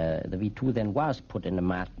 And the V2 then was put into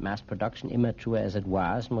mass production, immature as it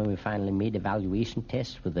was, and when we finally made evaluation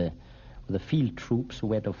tests with the field troops who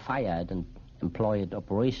were to fire it and employ it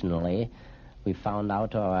operationally, we found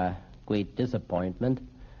out, to our great disappointment,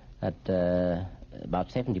 that about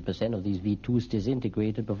 70% of these V2s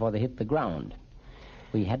disintegrated before they hit the ground.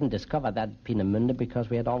 We hadn't discovered that at Peenemünde because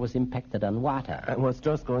we had always impacted on water. I was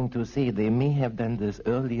just going to say, they may have done this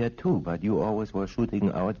earlier too, but you always were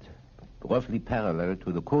shooting out roughly parallel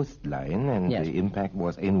to the coastline, and yes, the impact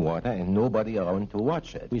was in water and nobody around to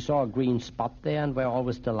watch it. We saw a green spot there, and we're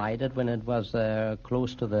always delighted when it was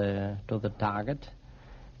close to the target.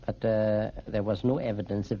 But there was no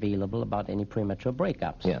evidence available about any premature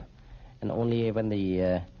breakups. Yeah. And only when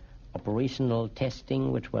the operational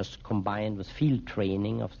testing, which was combined with field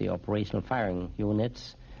training of the operational firing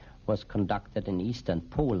units, was conducted in eastern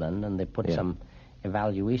Poland, and they put some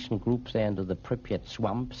evaluation groups there into the Pripyat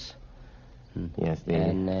swamps. Yes,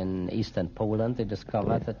 and in eastern Poland, they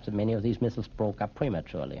discovered that many of these missiles broke up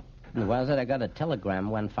prematurely. It was that I got a telegram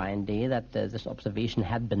one fine day that this observation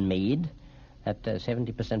had been made, that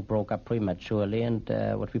 70% broke up prematurely, and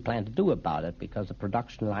what we planned to do about it, because the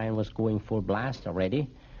production line was going full blast already.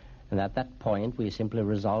 And at that point, we simply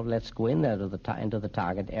resolved, let's go in there to into the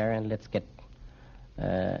target area and let's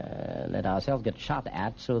let ourselves get shot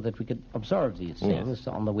at so that we could observe these things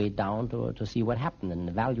on the way down to see what happened and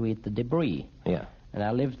evaluate the debris. Yeah. And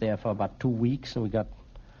I lived there for about 2 weeks, and we got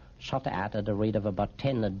shot at a rate of about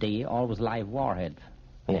 10 a day, all with live warheads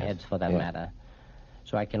for that matter.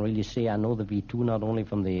 So I can really say I know the V2 not only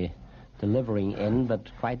from the delivering end, but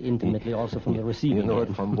quite intimately also from the receiving end. You know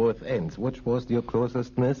it from both ends. Which was your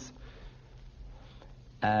closest miss?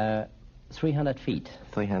 300 feet.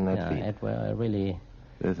 300 feet. It really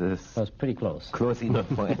was pretty close. Close enough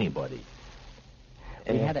for anybody.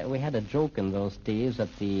 We had a joke in those days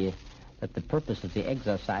that the purpose of the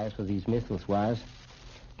exercise for these missiles was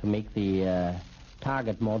to make the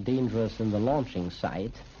target more dangerous in the launching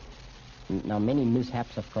site. Now, many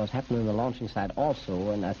mishaps, of course, happened in the launching site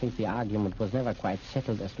also, and I think the argument was never quite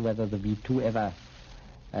settled as to whether the V2 ever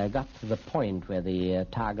got to the point where the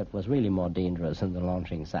target was really more dangerous in the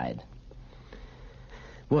launching site.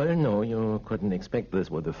 Well, no, you couldn't expect this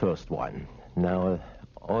with the first one. Now,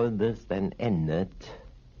 all this then ended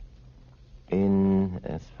in,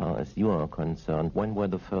 as far as you are concerned, when were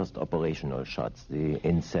the first operational shots?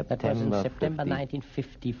 In September? That was in September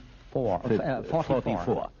 1954.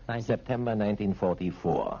 44. September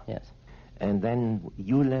 1944. Yes. And then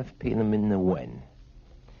you left Peenemünde when?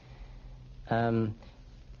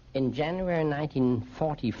 In January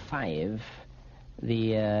 1945,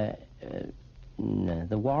 the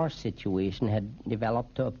war situation had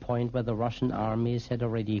developed to a point where the Russian armies had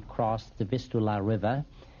already crossed the Vistula River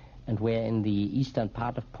and were in the eastern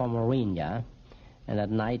part of Pomerania, and at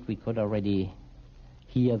night we could already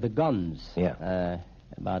hear the guns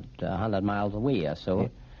about 100 miles away or so. Yeah.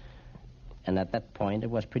 And at that point, it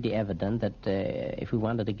was pretty evident that if we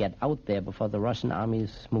wanted to get out there before the Russian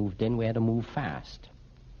armies moved in, we had to move fast.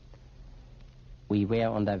 We were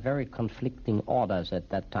under very conflicting orders at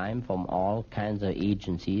that time from all kinds of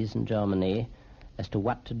agencies in Germany as to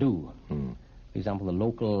what to do. For example, the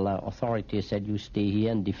local authorities said, you stay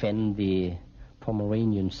here and defend the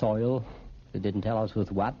Pomeranian soil. They didn't tell us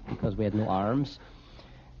with what, because we had no arms.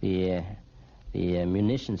 The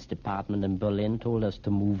munitions department in Berlin told us to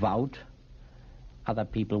move out. Other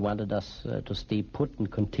people wanted us to stay put and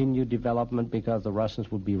continue development because the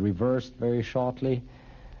Russians would be reversed very shortly.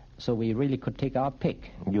 So we really could take our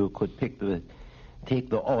pick. You could pick take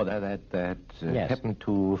the order that Yes. happened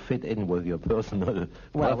to fit in with your personal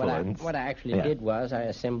Well, preference. what I actually did was I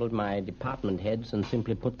assembled my department heads and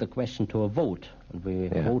simply put the question to a vote. And we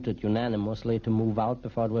voted unanimously to move out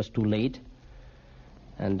before it was too late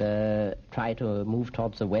and try to move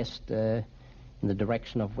towards the west in the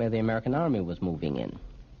direction of where the American Army was moving in.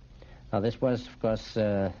 Now, this was, of course,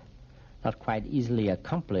 not quite easily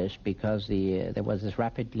accomplished because there was this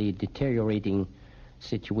rapidly deteriorating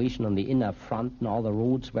situation on the inner front, and all the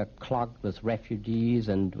roads were clogged with refugees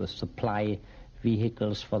and with supply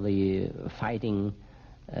vehicles for the fighting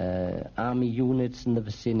army units in the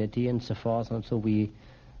vicinity and so forth. And so we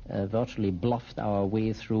virtually bluffed our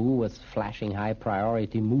way through with flashing high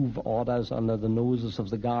priority move orders under the noses of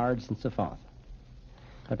the guards and so forth.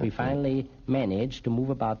 But we finally managed to move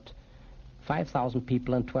about 5,000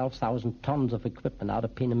 people and 12,000 tons of equipment out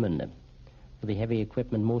of Peenemünde, with the heavy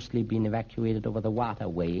equipment mostly being evacuated over the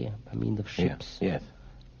waterway by means of ships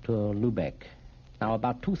to Lübeck. Now,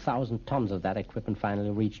 about 2,000 tons of that equipment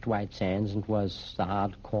finally reached White Sands and was the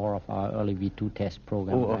hard core of our early V2 test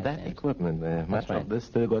program. Oh, of that equipment, much of this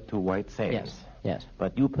still got to White Sands. Yes.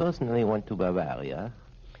 But you personally went to Bavaria.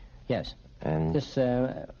 Yes. And this,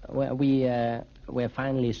 we were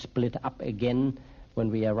finally split up again when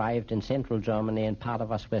we arrived in central Germany, and part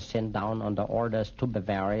of us were sent down under orders to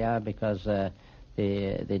Bavaria because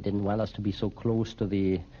they didn't want us to be so close to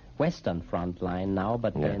the western front line now,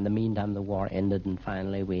 but in the meantime the war ended, and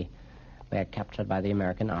finally we were captured by the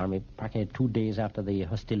American Army practically 2 days after the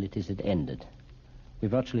hostilities had ended. We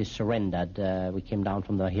virtually surrendered. We came down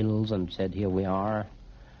from the hills and said, here we are,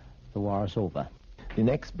 the war is over. The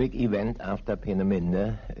next big event after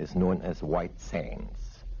Peenemünde is known as White Sands.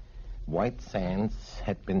 White Sands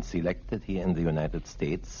had been selected here in the United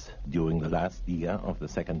States during the last year of the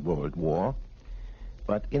Second World War.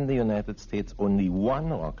 But in the United States, only one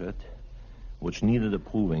rocket, which needed a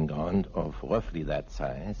proving ground of roughly that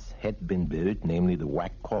size, had been built, namely the WWII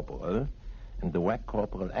Corporal. And the WWII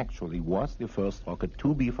Corporal actually was the first rocket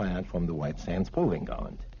to be fired from the White Sands Proving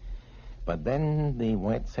Ground. But then the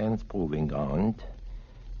White Sands Proving Ground,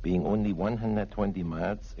 being only 120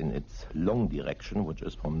 miles in its long direction, which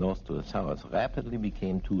is from north to south, rapidly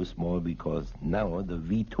became too small because now the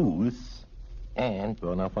V2s and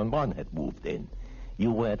Wernher Von Braun had moved in.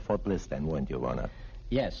 You were at Fort Bliss then, weren't you, Wernher?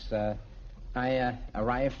 Yes. I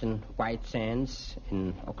arrived in White Sands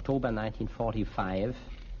in October 1945,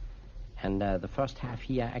 and the first half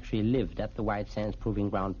year I actually lived at the White Sands Proving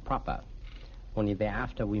Ground proper. Only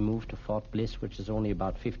thereafter we moved to Fort Bliss, which is only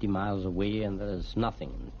about 50 miles away, and there's nothing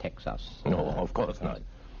in Texas. No, of course not.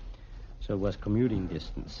 So it was commuting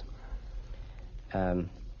distance.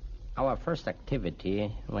 Our first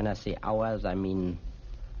activity, when I say ours, I mean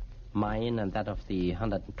mine and that of the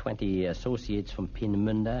 120 associates from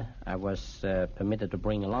Peenemünde I was permitted to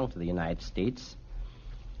bring along to the United States,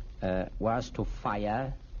 was to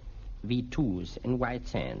fire V2s in White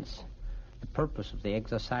Sands. The purpose of the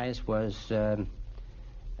exercise was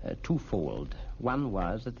twofold. One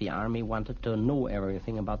was that the Army wanted to know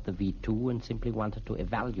everything about the V2 and simply wanted to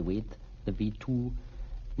evaluate the V2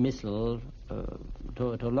 missile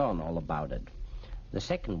to learn all about it. The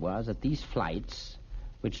second was that these flights,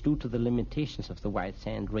 which due to the limitations of the White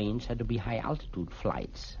Sand range had to be high-altitude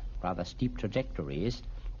flights, rather steep trajectories,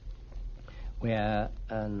 were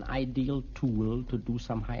an ideal tool to do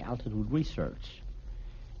some high-altitude research.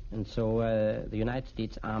 And so the United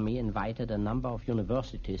States Army invited a number of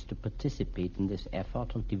universities to participate in this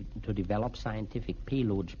effort to develop scientific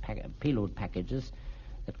payload packages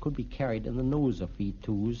that could be carried in the nose of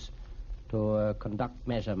V2s to conduct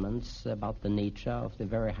measurements about the nature of the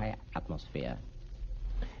very high atmosphere.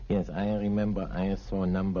 Yes, I remember I saw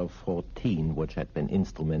number 14, which had been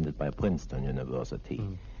instrumented by Princeton University.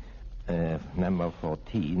 Number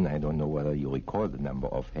 14, I don't know whether you recall the number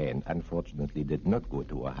offhand, unfortunately did not go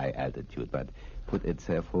to a high altitude, but put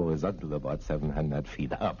itself horizontal about 700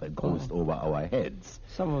 feet up and cruised over our heads.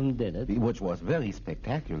 Some of them did it. Which was very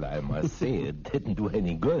spectacular, I must say. It didn't do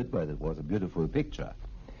any good, but it was a beautiful picture.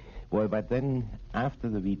 Well, but then, after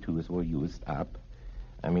the V2s were used up,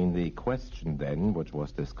 I mean, the question then, which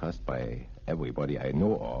was discussed by everybody I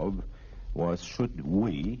know of, was should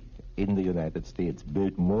we, in the United States,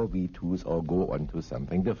 build more V2s or go on to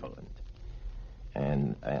something different?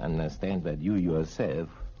 And I understand that you yourself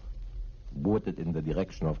voted in the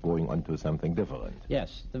direction of going on to something different.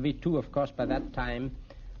 Yes, the V2, of course, by that time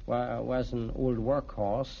was an old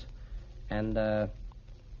workhorse, and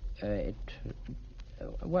it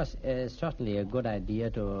was certainly a good idea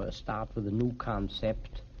to start with a new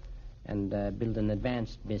concept and build an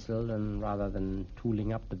advanced missile, and rather than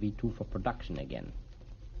tooling up the V2 for production again.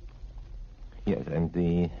 Yes, and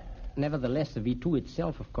the... Nevertheless, the V2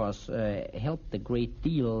 itself, of course, helped a great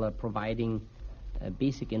deal providing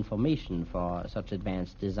basic information for such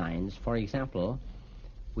advanced designs. For example,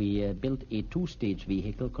 we built a two-stage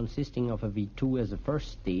vehicle consisting of a V2 as the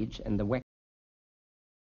first stage and the WEC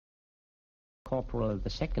Corporal at the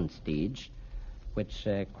second stage, which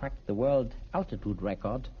cracked the world altitude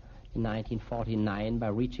record in 1949 by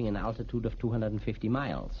reaching an altitude of 250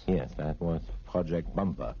 miles. Yes, that was Project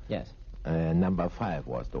Bumper. Yes. Number 5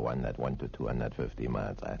 was the one that went to 250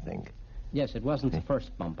 miles, I think. Yes, it wasn't the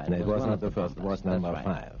first bumper. It was not the first, it was number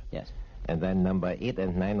 5. Yes. And then number 8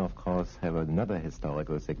 and 9, of course, have another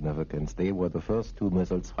historical significance. They were the first 2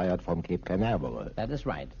 missiles fired from Cape Canaveral. That is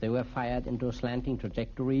right. They were fired into slanting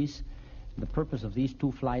trajectories. The purpose of these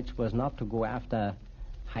 2 flights was not to go after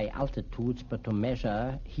high altitudes, but to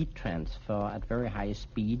measure heat transfer at very high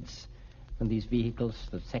speeds when these vehicles,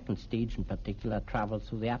 the second stage in particular, traveled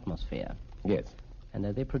through the atmosphere. Yes. And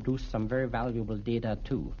they produced some very valuable data,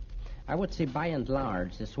 too. I would say, by and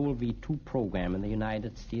large, this whole V2 program in the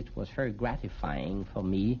United States was very gratifying for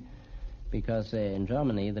me because in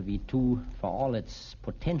Germany, the V2, for all its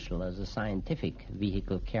potential as a scientific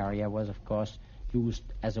vehicle carrier, was, of course, used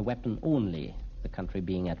as a weapon only, the country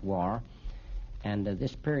being at war. And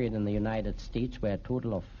this period in the United States, where a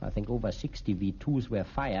total of, I think, over 60 V2s were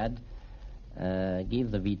fired,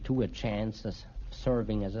 gave the V2 a chance of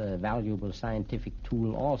serving as a valuable scientific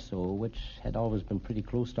tool also, which had always been pretty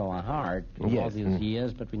close to our heart in all these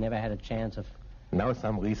years, but we never had a chance of... Now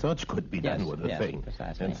some research could be done with the thing,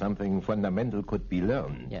 precisely. And something fundamental could be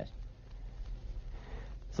learned. Yes.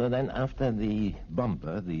 So then after the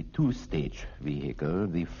Bumper, the 2-stage vehicle,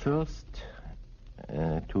 the first,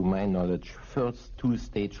 to my knowledge, first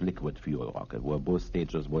 2-stage liquid fuel rocket, where both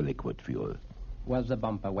stages were liquid fuel. Was the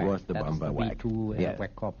Bumper WWII. Was the Bumper WWII. The V2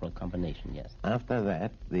 WWII Corporal combination, yes. After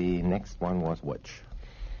that, the next one was which?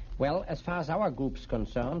 Well, as far as our group's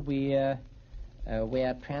concerned, we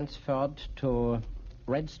were transferred to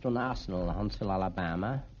Redstone Arsenal, Huntstville,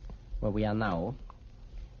 Alabama, where we are now.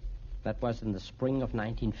 That was in the spring of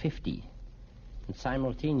 1950. And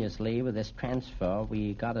simultaneously with this transfer,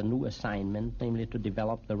 we got a new assignment, namely to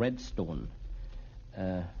develop the Redstone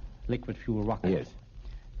liquid fuel rocket. Yes.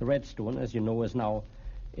 The Redstone, as you know, is now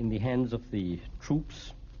in the hands of the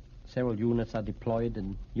troops. Several units are deployed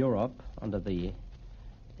in Europe under the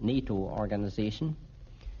NATO organization.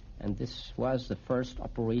 And this was the second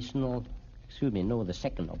operational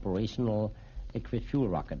liquid fuel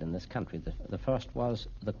rocket in this country. The first was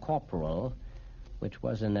the Corporal, which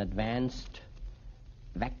was an advanced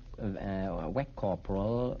WWII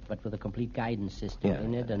Corporal, but with a complete guidance system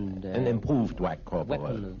in it, and an improved WWII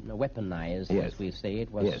Corporal. Weaponized, as we say.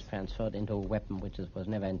 It was transferred into a weapon which was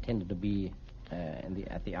never intended to be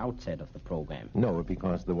at the outset of the program. No,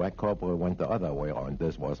 because the WWII Corporal went the other way around.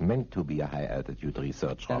 This was meant to be a high-altitude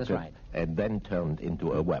research rocket, that is right, and then turned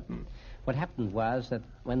into a weapon. What happened was that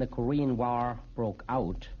when the Korean War broke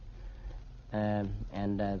out,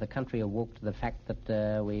 and the country awoke to the fact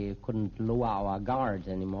that we couldn't lower our guards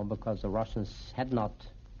anymore because the Russians had not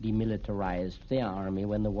demilitarized their army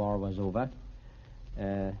when the war was over.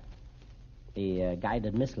 A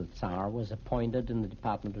guided missile czar was appointed in the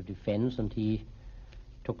Department of Defense, and he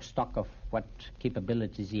took stock of what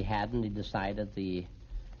capabilities he had, and he decided the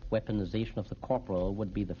weaponization of the Corporal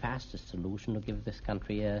would be the fastest solution to give this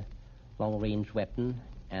country a long-range weapon,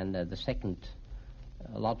 and the second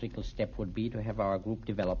logical step would be to have our group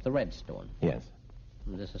develop the Redstone. Yes.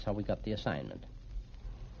 And this is how we got the assignment.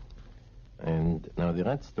 And now the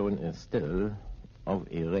Redstone is still of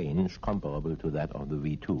a range comparable to that of the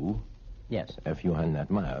V2. Yes. A few hundred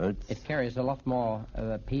miles. It carries a lot more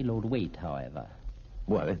payload weight, however.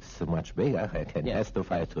 Well, it's much bigger. I can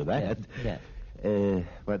testify to that. Yes.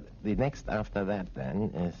 But the next after that,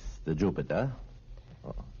 then, is the Jupiter.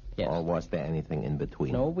 Yes. Or was there anything in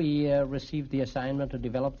between? No, we received the assignment to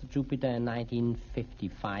develop the Jupiter in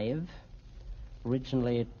 1955.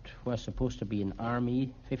 Originally, it was supposed to be an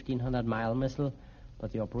Army 1,500-mile missile,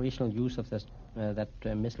 but the operational use of that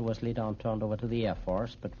missile was later on turned over to the Air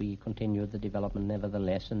Force, but we continued the development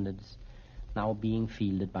nevertheless, and it's now being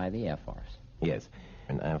fielded by the Air Force. Yes,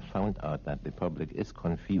 and I found out that the public is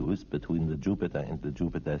confused between the Jupiter and the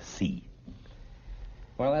Jupiter C.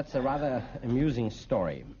 Well, that's a rather amusing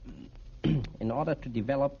story. In order to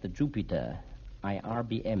develop the Jupiter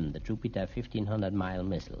IRBM, the Jupiter 1,500-mile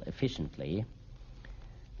missile, efficiently,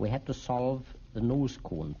 we had to solve the nose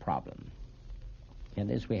cone problem.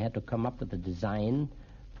 That is, we had to come up with a design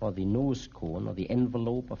for the nose cone, or the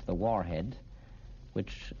envelope of the warhead,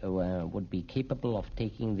 which would be capable of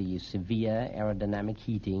taking the severe aerodynamic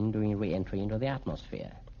heating during re-entry into the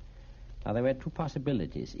atmosphere. Now, there were two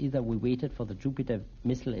possibilities. Either we waited for the Jupiter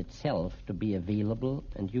missile itself to be available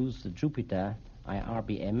and used the Jupiter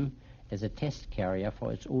IRBM as a test carrier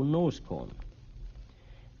for its own nose cone.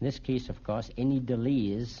 In this case, of course, any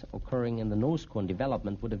delays occurring in the nose cone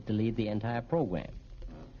development would have delayed the entire program.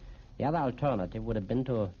 The other alternative would have been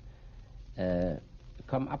to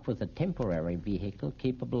come up with a temporary vehicle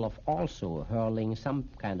capable of also hurling some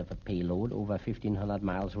kind of a payload over 1,500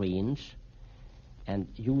 miles range and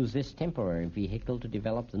use this temporary vehicle to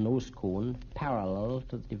develop the nose cone parallel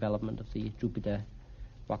to the development of the Jupiter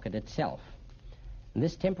rocket itself. And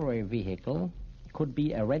this temporary vehicle could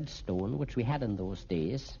be a Redstone, which we had in those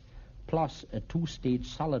days, plus a two-stage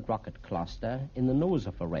solid rocket cluster in the nose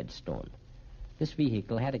of a Redstone. This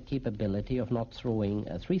vehicle had a capability of not throwing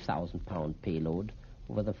a 3,000-pound payload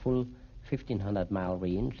over the full 1,500-mile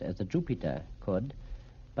range as the Jupiter could,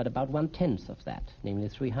 but about one-tenth of that, namely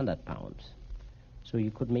 300 pounds. So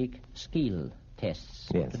you could make scale tests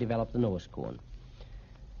to develop the nose cone.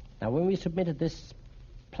 Now, when we submitted this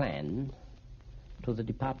plan to the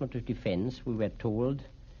Department of Defense, we were told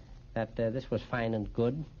that this was fine and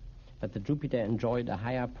good, but the Jupiter enjoyed a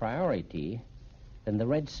higher priority than the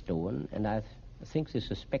Redstone, and I think they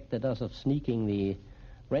suspected us of sneaking the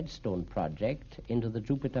Redstone project into the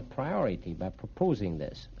Jupiter priority by proposing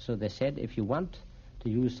this. So they said, if you want to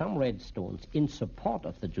use some Redstones in support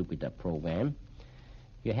of the Jupiter program,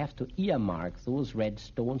 you have to earmark those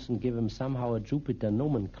Redstones and give them somehow a Jupiter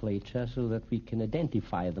nomenclature so that we can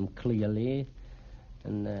identify them clearly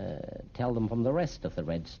and tell them from the rest of the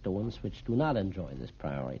Redstones which do not enjoy this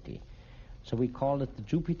priority. So we called it the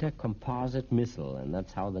Jupiter Composite Missile, and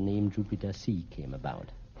that's how the name Jupiter C came about.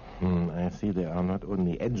 I see there are not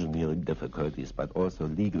only engineering difficulties, but also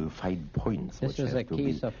legal fine points. This is a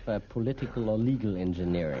case of political or legal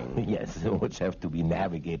engineering. Yes, which have to be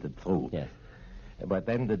navigated through. Yes. But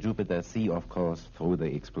then the Jupiter C, of course, through the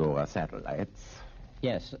Explorer satellites.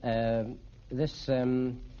 Yes, this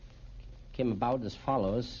came about as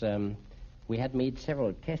follows. We had made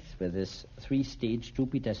several tests with this three-stage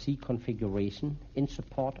Jupiter C configuration in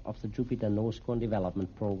support of the Jupiter nose cone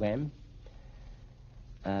development program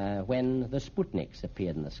when the Sputniks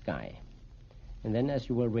appeared in the sky. And then, as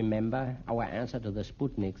you will remember, our answer to the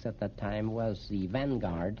Sputniks at that time was the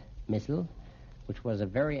Vanguard missile, which was a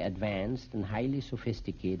very advanced and highly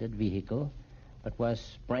sophisticated vehicle, but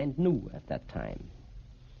was brand new at that time.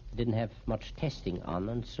 It didn't have much testing on,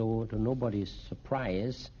 and so to nobody's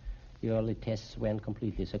surprise, the early tests weren't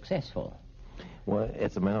completely successful. Well,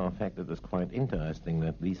 as a matter of fact, it is quite interesting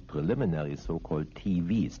that these preliminary so-called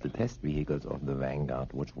TVs, the test vehicles of the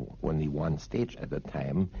Vanguard, which were only one stage at a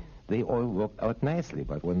time, they all worked out nicely.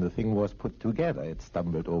 But when the thing was put together, it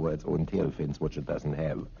stumbled over its own tail fins, which it doesn't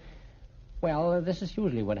have. Well, this is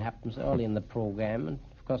usually what happens early in the program. And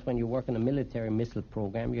of course, when you work in a military missile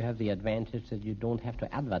program, you have the advantage that you don't have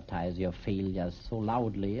to advertise your failures so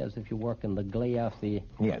loudly as if you work in the glare of the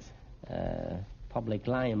public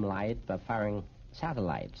limelight by firing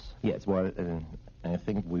satellites. Yes, well, I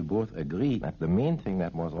think we both agree that the main thing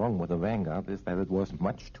that was wrong with the Vanguard is that it was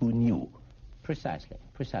much too new. Precisely.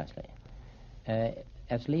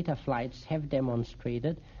 As later flights have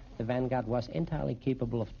demonstrated, the Vanguard was entirely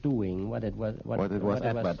capable of doing what it was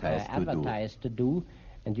advertised to do.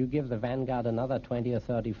 And you give the Vanguard another 20 or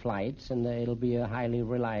 30 flights, and it'll be a highly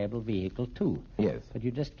reliable vehicle, too. Yes. But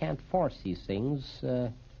you just can't force these things.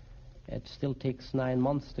 It still takes 9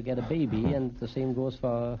 months to get a baby, and the same goes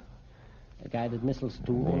for guided missiles,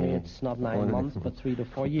 too. Only it's not 9 months, but 3 to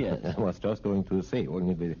 4 years. I was just going to say,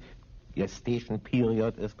 only the gestation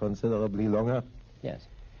period is considerably longer. Yes.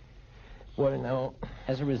 Well, now,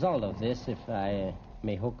 as a result of this, if I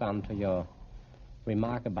may hook on to your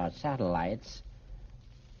remark about satellites,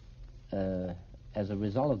 as a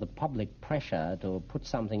result of the public pressure to put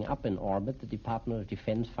something up in orbit, the Department of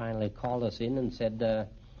Defense finally called us in and said,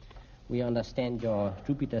 we understand your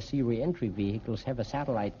Jupiter C re-entry vehicles have a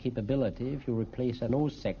satellite capability if you replace a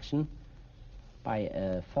nose section by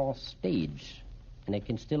a fourth stage, and it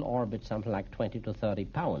can still orbit something like 20 to 30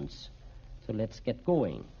 pounds. So let's get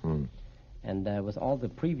going. And with all the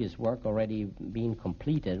previous work already being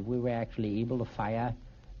completed, we were actually able to fire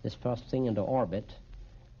this first thing into orbit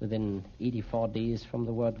within 84 days from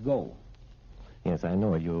the word go. Yes, I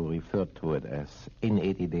know you referred to it as in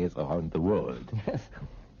 80 days around the world.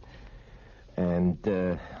 And,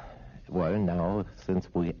 well, now, since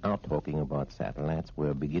we are talking about satellites,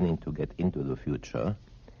 we're beginning to get into the future.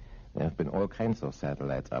 There have been all kinds of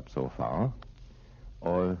satellites up so far,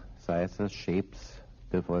 all sizes, shapes,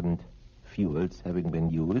 different fuels having been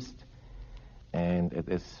used. And it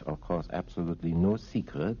is, of course, absolutely no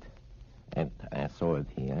secret And I saw it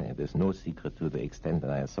here. It is no secret to the extent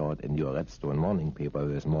that I saw it in your Redstone morning paper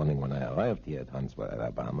this morning when I arrived here at Huntsville,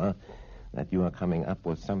 Alabama, that you are coming up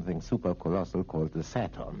with something super colossal called the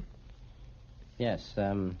Saturn. Yes,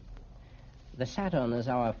 the Saturn is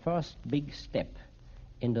our first big step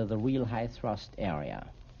into the real high thrust area.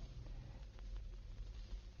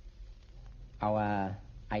 Our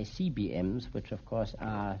ICBMs, which of course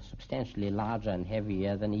are substantially larger and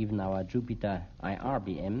heavier than even our Jupiter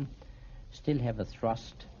IRBM, still have a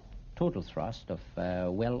thrust, total thrust of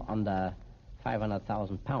well under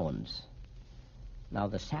 500,000 pounds. Now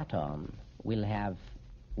the Saturn will have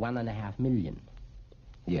 1.5 million.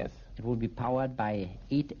 Yes. It will be powered by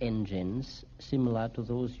 8 engines similar to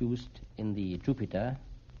those used in the Jupiter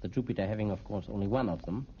having, of course, only one of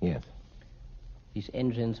them. Yes.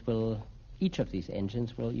 Each of these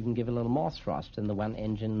engines will even give a little more thrust than the one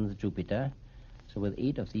engine in the Jupiter. So with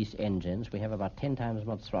 8 of these engines, we have about 10 times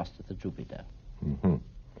more thrust as the Jupiter. Mm-hmm.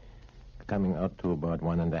 Coming out to about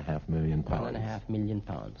 1.5 million pounds. 1.5 million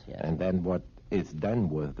pounds, yes. And then what is done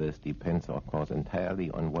with this depends, of course, entirely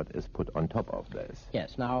on what is put on top of this.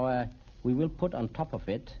 Yes. Now, we will put on top of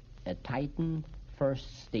it a Titan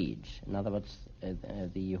first stage. In other words,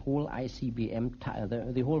 the whole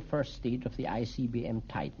ICBM, the whole first stage of the ICBM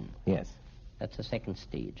Titan. Yes. That's the second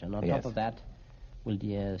stage. And on Yes. top of that will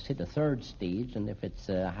sit a third stage, and if it's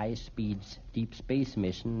a high-speed deep space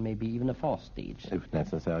mission, maybe even a fourth stage. If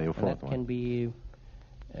necessary, a And fourth that one. can be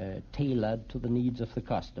tailored to the needs of the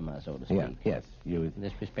customer, so to speak. Yeah, yes. In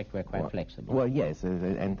this respect, we're quite flexible. Well, yes,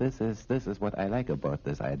 and this is what I like about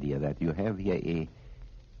this idea, that you have here a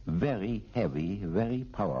very heavy, very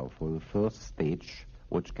powerful first stage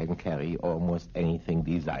which can carry almost anything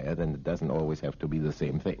desired, and it doesn't always have to be the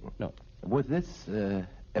same thing. No. With this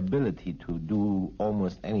ability to do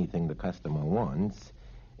almost anything the customer wants,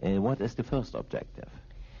 what is the first objective?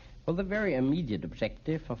 Well, the very immediate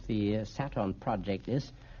objective of the Saturn project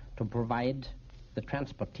is to provide the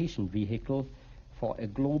transportation vehicle for a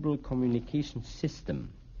global communication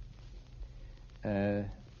system.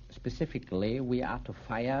 Specifically, we are to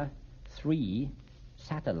fire 3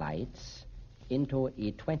 satellites into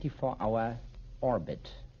a 24-hour orbit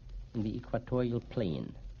in the equatorial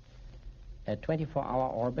plane. A 24-hour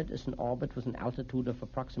orbit is an orbit with an altitude of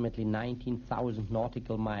approximately 19,000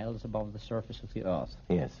 nautical miles above the surface of the Earth.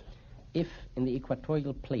 Yes. If in the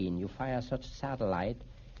equatorial plane you fire such a satellite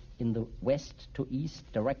in the west to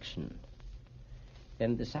east direction,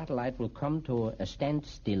 then the satellite will come to a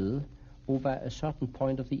standstill over a certain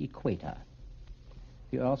point of the equator.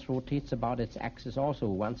 The Earth rotates about its axis also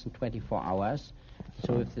once in 24 hours,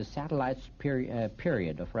 so if the satellite's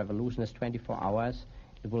period of revolution is 24 hours,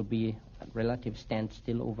 it will be a relative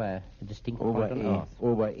standstill over a distinct point on Earth.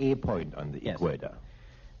 Over a point on the Yes. equator.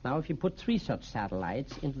 Now, if you put 3 such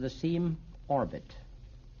satellites into the same orbit,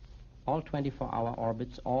 all 24-hour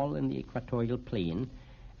orbits, all in the equatorial plane,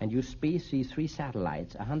 and you space these 3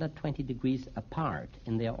 satellites 120 degrees apart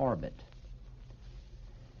in their orbit,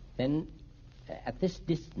 then at this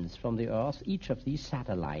distance from the Earth, each of these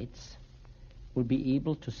satellites will be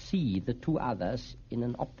able to see the 2 others in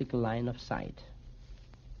an optical line of sight.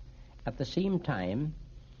 At the same time,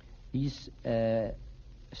 these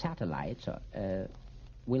satellites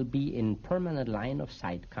will be in permanent line of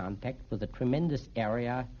sight contact with a tremendous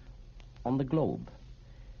area on the globe.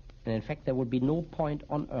 And in fact, there will be no point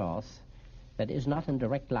on Earth that is not in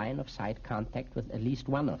direct line of sight contact with at least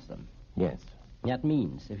one of them. Yes. That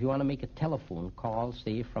means if you want to make a telephone call,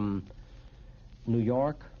 say, from New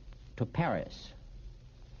York to Paris,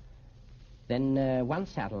 then one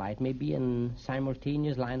satellite may be in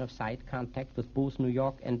simultaneous line of sight contact with both New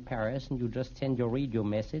York and Paris, and you just send your radio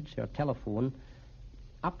message, your telephone,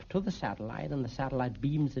 up to the satellite, and the satellite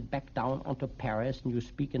beams it back down onto Paris, and you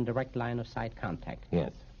speak in direct line of sight contact.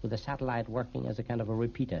 Yes. With the satellite working as a kind of a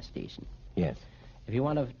repeater station. Yes. If you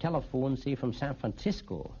want to telephone, say, from San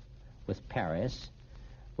Francisco with Paris,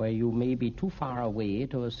 where you may be too far away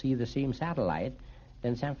to see the same satellite,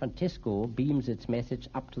 then San Francisco beams its message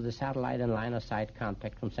up to the satellite in line of sight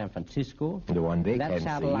contact from San Francisco. The one they that can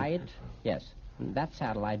satellite, see. Yes. That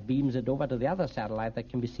satellite beams it over to the other satellite that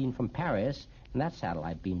can be seen from Paris, and that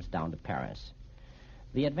satellite beams down to Paris.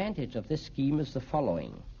 The advantage of this scheme is the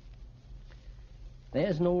following. There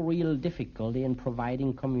is no real difficulty in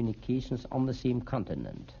providing communications on the same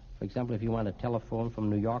continent. For example, if you want a telephone from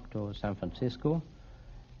New York to San Francisco,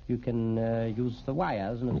 you can use the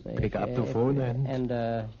wires. And pick up the phone and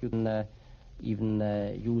you can even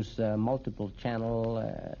use multiple channel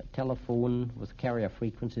telephone with carrier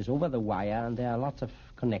frequencies over the wire, and there are lots of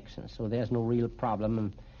connections. So there's no real problem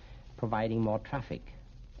in providing more traffic,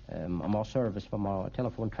 more service for more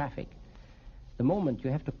telephone traffic. The moment you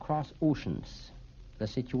have to cross oceans, the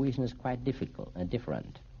situation is quite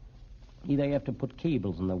different. Either you have to put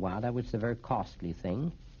cables in the water, which is a very costly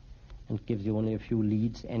thing, and gives you only a few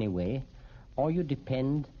leads anyway, or you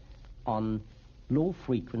depend on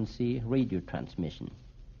low-frequency radio transmission,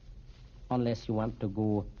 unless you want to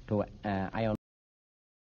go to ionospheric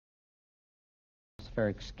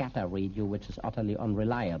scatter radio, which is utterly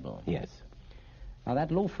unreliable. Yes. Now, that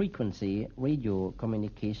low-frequency radio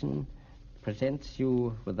communication presents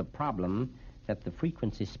you with the problem that the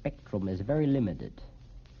frequency spectrum is very limited.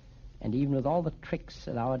 And even with all the tricks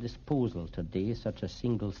at our disposal today, such as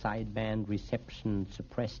single sideband reception,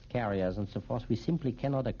 suppressed carriers, and so forth, we simply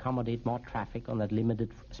cannot accommodate more traffic on that limited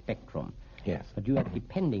spectrum. Yes. But you are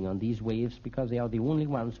depending on these waves because they are the only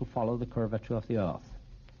ones who follow the curvature of the Earth.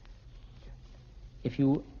 If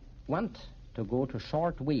you want to go to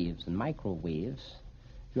short waves and microwaves,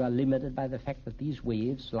 you are limited by the fact that these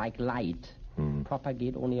waves, like light,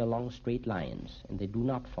 propagate only along straight lines, and they do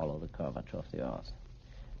not follow the curvature of the Earth.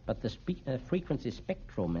 But the frequency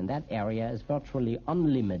spectrum in that area is virtually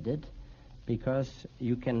unlimited because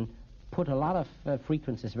you can put a lot of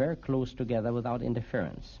frequencies very close together without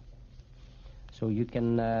interference. So you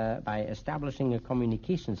can, by establishing a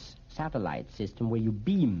communications satellite system where you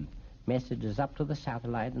beam messages up to the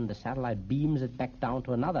satellite and the satellite beams it back down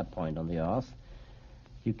to another point on the Earth,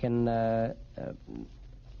 you can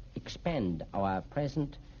expand our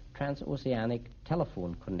present transoceanic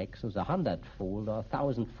telephone connections 100-fold or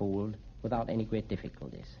 1,000-fold without any great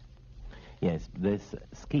difficulties. Yes, this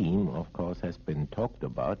scheme, of course, has been talked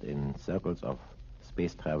about in circles of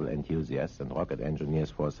space travel enthusiasts and rocket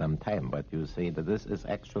engineers for some time, but you say that this is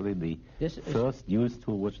actually the first use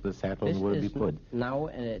to which the Saturn will be put. Now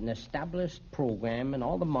an established program, and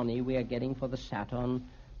all the money we are getting for the Saturn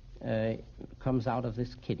comes out of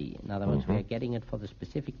this kitty. In other words, we are getting it for the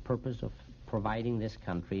specific purpose of providing this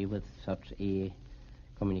country with such a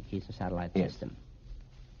communication satellite system.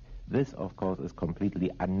 This, of course, is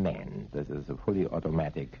completely unmanned. This is a fully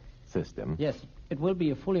automatic system. Yes, it will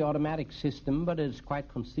be a fully automatic system, but it's quite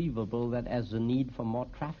conceivable that as the need for more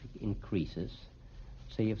traffic increases,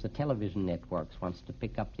 say if the television networks wants to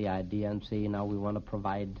pick up the idea and say, now we want to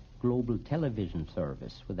provide global television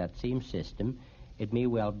service with that same system, it may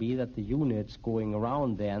well be that the units going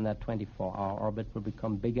around there in that 24-hour orbit will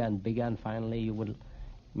become bigger and bigger, and finally you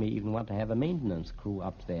may even want to have a maintenance crew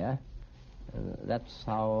up there. That's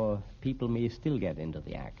how people may still get into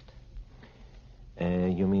the act.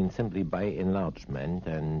 You mean simply by enlargement,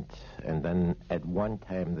 and then at one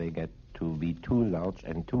time they get to be too large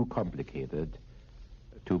and too complicated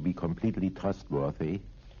to be completely trustworthy?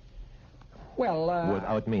 Well,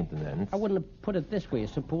 without maintenance. I wouldn't put it this way.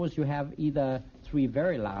 Suppose you have either 3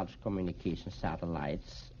 very large communication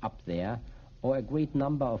satellites up there or a great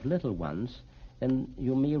number of little ones, then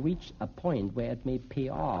you may reach a point where it may pay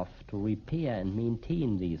off to repair and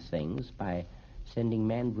maintain these things by sending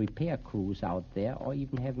manned repair crews out there, or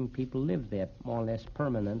even having people live there more or less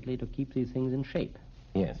permanently to keep these things in shape.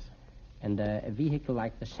 Yes. And a vehicle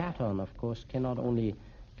like the Saturn, of course, cannot only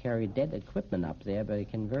carry dead equipment up there, but it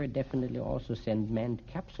can very definitely also send manned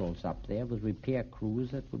capsules up there with repair crews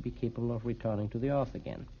that would be capable of returning to the Earth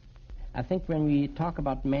again. I think when we talk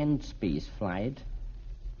about manned space flight,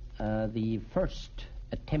 the first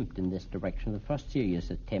attempt in this direction, the first serious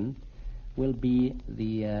attempt, will be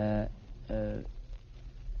the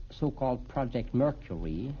so-called Project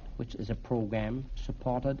Mercury, which is a program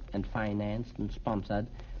supported and financed and sponsored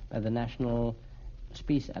by the National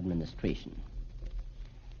Space Administration.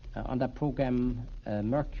 Under program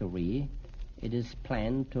Mercury, it is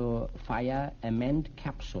planned to fire a manned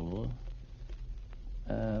capsule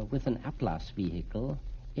with an Atlas vehicle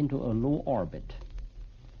into a low orbit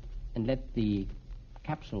and let the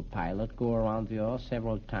capsule pilot go around the Earth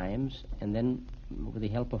several times, and then with the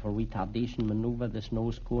help of a retardation maneuver, this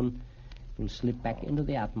nose cone will slip back into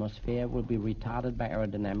the atmosphere, will be retarded by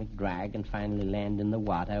aerodynamic drag, and finally land in the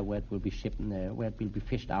water, where it will be where it will be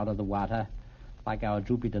fished out of the water like our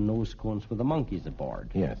Jupiter nose cones with the monkeys aboard.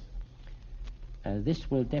 Yes. This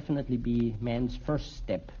will definitely be man's first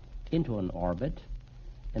step into an orbit,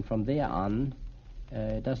 and from there on,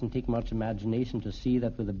 it doesn't take much imagination to see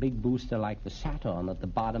that with a big booster like the Saturn at the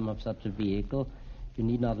bottom of such a vehicle, you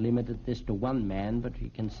need not limit this to one man, but you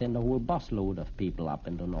can send a whole busload of people up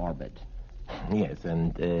into an orbit. Yes,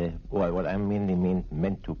 and what I mainly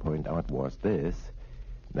meant to point out was this,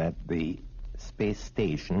 that the space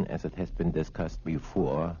station, as it has been discussed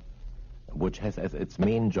before, which has as its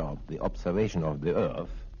main job the observation of the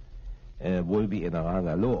Earth, will be in a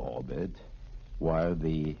rather low orbit, while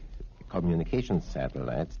the communications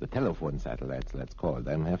satellites, the telephone satellites, let's call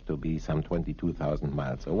them, have to be some 22,000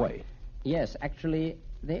 miles away. Yes, actually,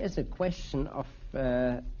 there is a question of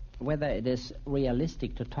whether it is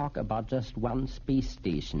realistic to talk about just one space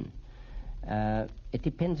station. It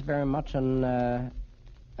depends very much on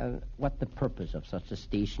what the purpose of such a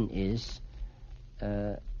station is.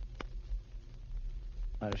 Shall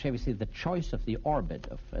we say, the choice of the orbit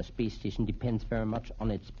of a space station depends very much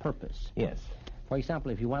on its purpose. Yes. For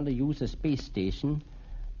example, if you want to use a space station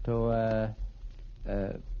to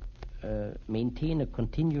maintain a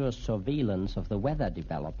continuous surveillance of the weather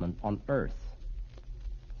development on Earth,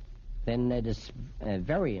 then it is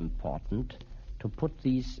very important to put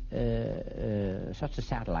these such a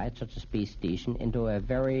satellite, such a space station, into a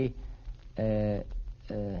very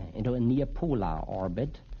into a near polar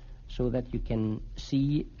orbit, so that you can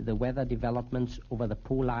see the weather developments over the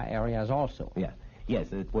polar areas also. Yeah.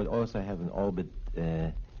 Yes, it will also have an orbit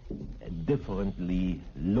differently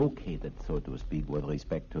located, so to speak, with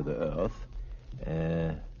respect to the Earth.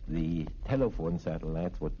 The telephone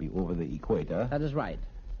satellites would be over the equator. That is right.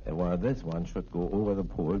 While this one should go over the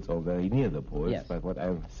poles or very near the poles. Yes. But what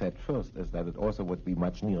I've said first is that it also would be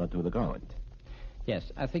much nearer to the ground.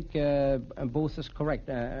 Yes, I think both is correct.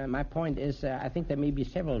 My point is, I think there may be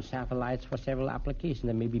several satellites for several applications.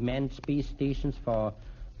 There may be manned space stations for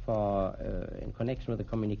in connection with the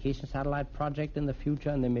communication satellite project in the future,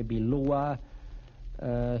 and there may be lower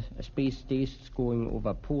space stations going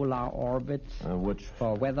over polar orbits Which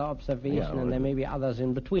for weather observation, and there may be others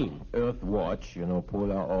in between. Earth Watch,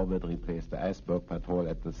 polar orbit replaced the iceberg patrol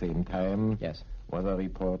at the same time. Yes. Weather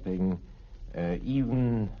reporting,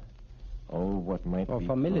 even... what might Or be...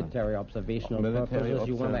 for military observational military purposes,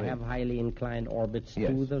 you want to have highly inclined orbits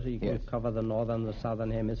too, so you can cover the northern and the southern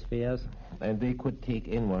hemispheres. And they could take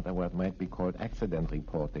in what might be called accident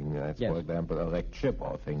reporting. For example, a wrecked ship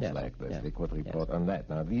or things like this. They could report on that.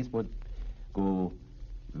 Now, these would go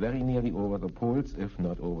very nearly over the poles, if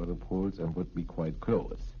not over the poles, and would be quite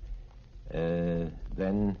close.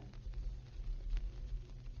 Then...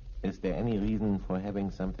 is there any reason for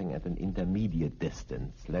having something at an intermediate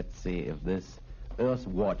distance? Let's say if this Earth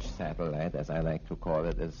Watch satellite, as I like to call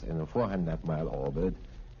it, is in a 400-mile orbit.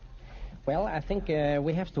 Well, I think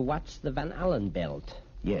we have to watch the Van Allen belt.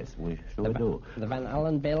 Yes, we sure do. The Van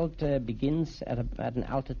Allen belt begins at an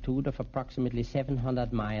altitude of approximately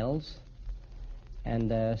 700 miles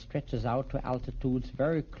and stretches out to altitudes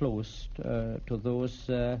very close to those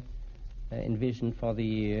envisioned for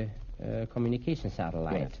the communication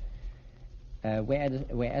satellite. Yes.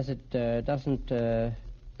 Whereas it doesn't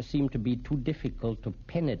seem to be too difficult to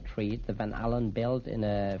penetrate the Van Allen belt in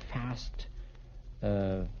a fast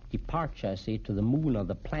departure, say, to the moon or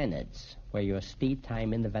the planets, where your stay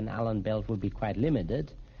time in the Van Allen belt would be quite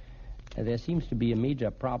limited. There seems to be a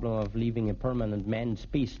major problem of leaving a permanent manned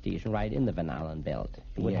space station right in the Van Allen belt.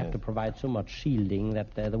 You would have to provide so much shielding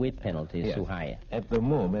that the weight penalty is so high. At the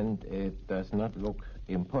moment, it does not look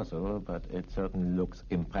impossible, but it certainly looks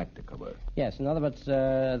impracticable. Yes, in other words,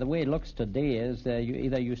 the way it looks today is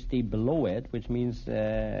you stay below it, which means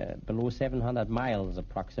below 700 miles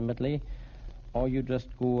approximately, or you just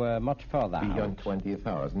go much further Beyond out.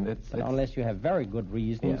 20,000. Unless you have very good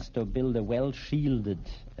reasons to build a well-shielded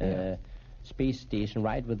space station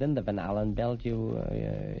right within the Van Allen belt,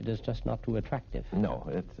 it is just not too attractive. No,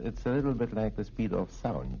 it's a little bit like the speed of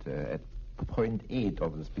sound. At 0.8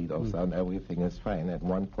 of the speed of sound, everything is fine. At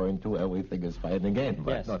 1.2, everything is fine again,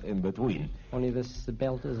 but not in between. Only this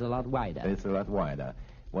belt is a lot wider. It's a lot wider.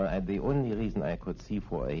 Well, the only reason I could see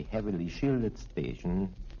for a heavily shielded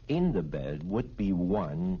station in the belt would be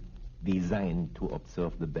one designed to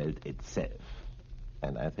observe the belt itself.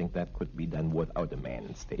 And I think that could be done without a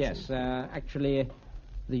manned station. Yes, actually,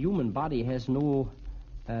 the human body has no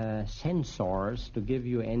sensors to give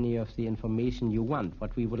you any of the information you want.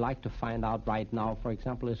 What we would like to find out right now, for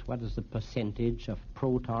example, is what is the percentage of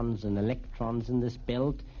protons and electrons in this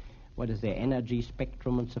belt, what is their energy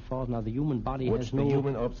spectrum and so forth. Now, the human body has no... Which the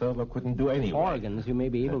human observer couldn't do anyway. Organs. You may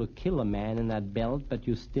be able to kill a man in that belt, but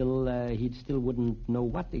he still wouldn't know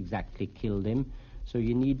what exactly killed him. So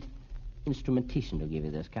you need instrumentation to give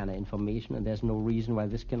you this kind of information, and there's no reason why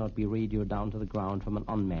this cannot be radioed down to the ground from an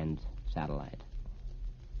unmanned satellite.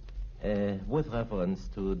 With reference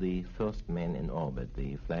to the first man in orbit,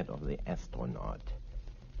 the flight of the astronaut,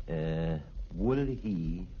 will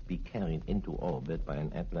he be carried into orbit by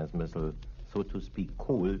an Atlas missile, so to speak,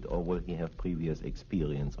 cold, or will he have previous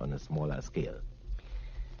experience on a smaller scale?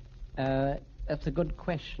 That's a good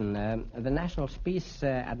question. The National Space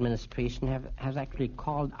Administration has actually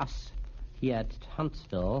called us here at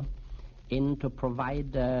Huntstville in to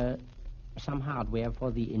provide some hardware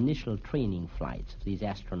for the initial training flights of these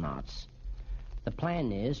astronauts. The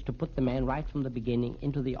plan is to put the man right from the beginning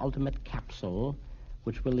into the ultimate capsule,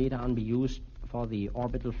 which will later on be used for the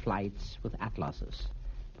orbital flights with Atlases.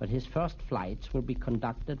 But his first flights will be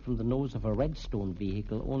conducted from the nose of a Redstone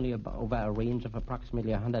vehicle only over a range of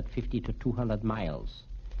approximately 150 to 200 miles.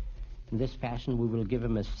 In this fashion, we will give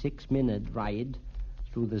him a 6-minute ride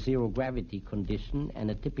through the zero-gravity condition and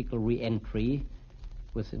a typical re-entry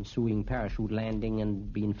with ensuing parachute landing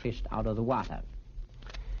and being fished out of the water.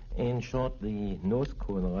 In short, the nose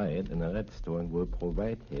cone ride in a Redstone will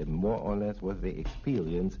provide him more or less with the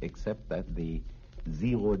experience, except that the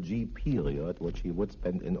zero-G period, which he would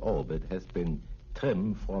spend in orbit, has been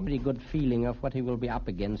trimmed from... Pretty good feeling of what he will be up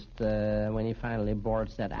against when he finally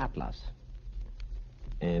boards that Atlas.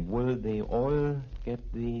 Will they all get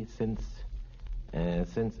since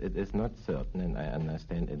it is not certain, and I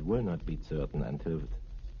understand it will not be certain until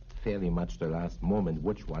fairly much the last moment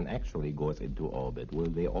which one actually goes into orbit,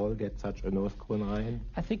 will they all get such a nose cone ride?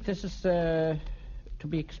 I think this is to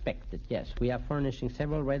be expected, yes. We are furnishing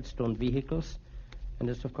several Redstone vehicles, and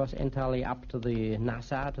it's, of course, entirely up to the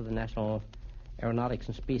NASA, to the National Aeronautics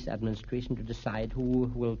and Space Administration, to decide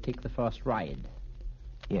who will take the first ride.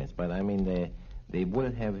 Yes, but I mean, they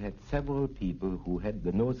will have had several people who had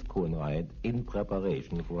the nose cone ride in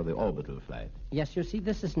preparation for the orbital flight. Yes, you see,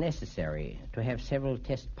 this is necessary, to have several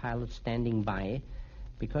test pilots standing by,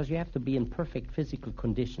 because you have to be in perfect physical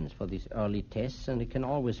conditions for these early tests, and it can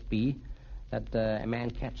always be that a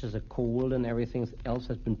man catches a cold and everything else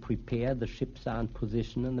has been prepared, the ships are in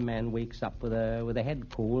position, and the man wakes up with a head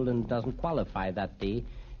cold and doesn't qualify that day.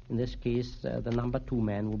 In this case, the number 2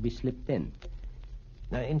 man will be slipped in.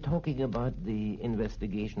 Now, in talking about the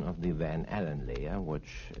investigation of the Van Allen layer,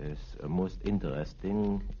 which is a most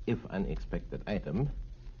interesting, if unexpected item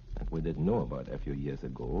that we didn't know about a few years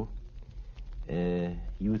ago,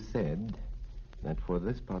 you said that for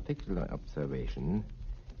this particular observation,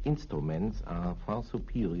 instruments are far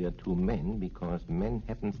superior to men because men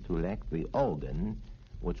happens to lack the organ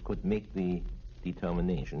which could make the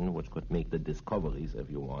determination, which could make the discoveries, if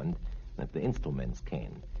you want, that the instruments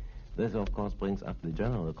can. This, of course, brings up the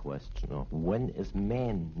general question of when is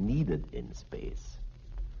man needed in space?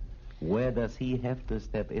 Where does he have to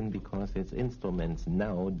step in because his instruments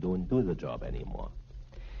now don't do the job anymore?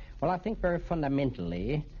 Well, I think very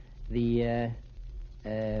fundamentally the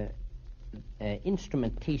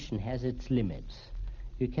instrumentation has its limits.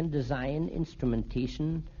 You can design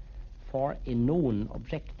instrumentation for a known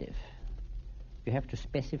objective. You have to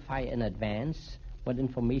specify in advance what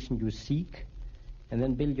information you seek, and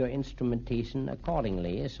then build your instrumentation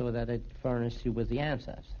accordingly so that it furnishes you with the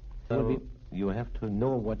answers. So you have to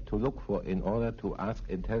know what to look for in order to ask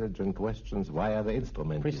intelligent questions via the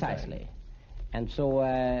instrument Precisely. design. And so,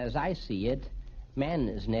 as I see it, man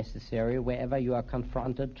is necessary wherever you are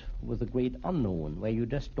confronted with a great unknown, where you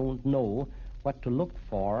just don't know what to look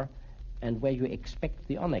for and where you expect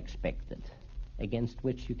the unexpected, against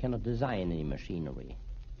which you cannot design any machinery.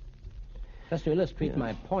 Just to illustrate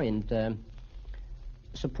my point,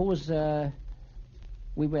 suppose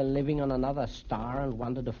we were living on another star and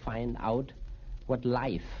wanted to find out what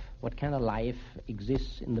kind of life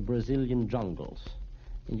exists in the Brazilian jungles.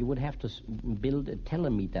 And you would have to build a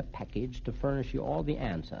telemeter package to furnish you all the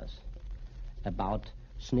answers about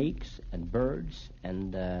snakes and birds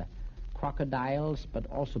and crocodiles, but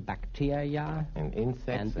also bacteria and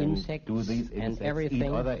insects. Do these insects and everything, eat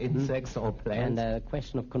other insects or plants? And a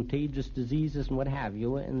question of contagious diseases and what have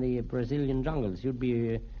you in the Brazilian jungles. You'd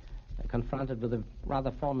be confronted with a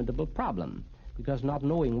rather formidable problem, because not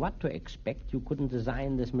knowing what to expect, you couldn't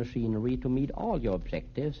design this machinery to meet all your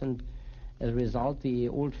objectives, and as a result, the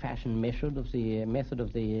old-fashioned method of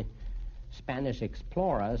the Spanish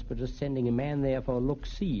explorers, but just sending a man there for a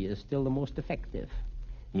look-see, is still the most effective.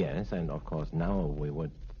 Yes, and of course now we would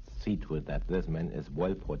see to it that this man is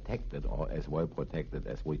well protected, or as well protected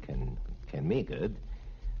as we can make it,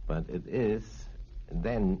 but it is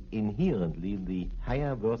then inherently the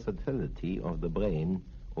higher versatility of the brain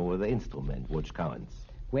over the instrument which counts.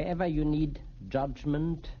 Wherever you need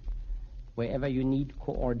judgment, wherever you need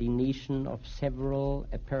coordination of several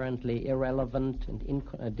apparently irrelevant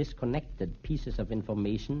and disconnected pieces of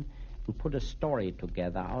information, and put a story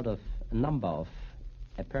together out of a number of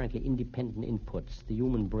apparently independent inputs, the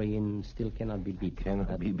human brain still cannot be beat.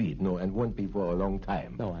 Cannot be beat, no, and won't be for a long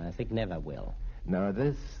time. No, I think never will. Now,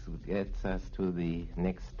 this gets us to the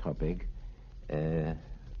next topic.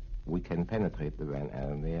 We can penetrate the Van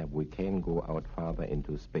Allen layer. We can go out farther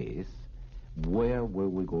into space. Where will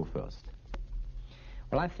we go first?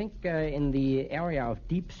 Well, I think in the area of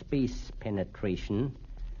deep space penetration,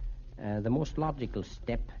 the most logical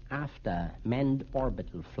step after manned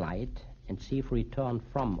orbital flight and safe return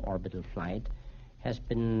from orbital flight has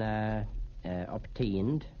been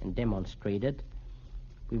obtained and demonstrated,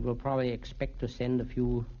 we will probably expect to send a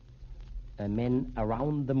few men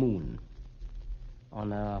around the moon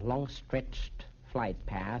on a long-stretched flight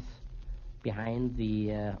path behind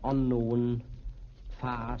the unknown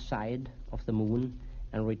far side of the moon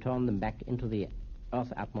and return them back into the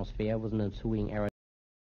Earth atmosphere with an ensuing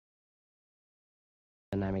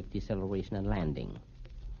aerodynamic deceleration and landing.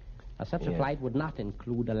 Such a flight would not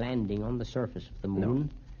include a landing on the surface of the moon.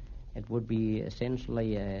 No. It would be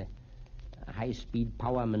essentially a high-speed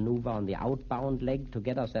power maneuver on the outbound leg to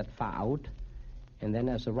get us that far out. And then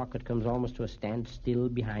as the rocket comes almost to a standstill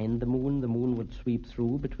behind the moon would sweep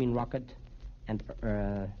through between rocket and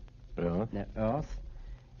Earth.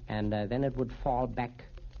 And then it would fall back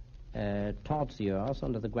towards the Earth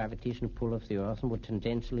under the gravitational pull of the Earth and would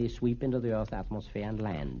tangentially sweep into the Earth's atmosphere and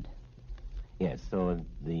land. Yes, so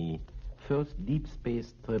the first deep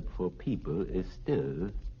space trip for people is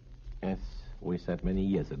still, as we said many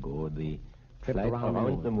years ago, the trip flight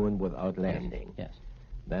around the moon without landing. Yes.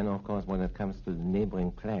 Then, of course, when it comes to the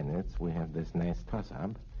neighboring planets, we have this nice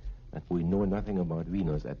toss-up that we know nothing about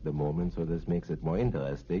Venus at the moment, so this makes it more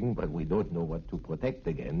interesting, but we don't know what to protect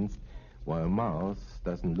against, while Mars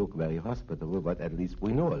doesn't look very hospitable, but at least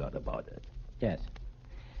we know a lot about it. Yes.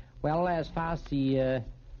 Well, as far as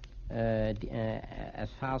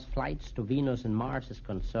flights to Venus and Mars is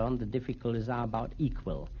concerned, the difficulties are about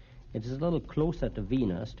equal. It is a little closer to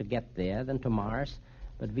Venus to get there than to Mars,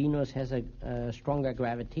 but Venus has a stronger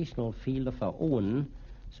gravitational field of her own,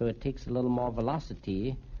 so it takes a little more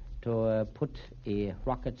velocity to put a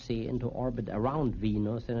rocket, say, into orbit around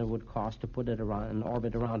Venus than it would cost to put it in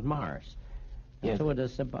orbit around Mars. Yes. So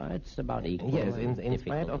it's about equal. Yes, in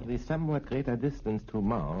spite of the somewhat greater distance to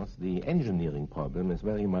Mars, the engineering problem is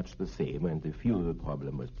very much the same, and the fuel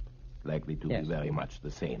problem is likely to be very much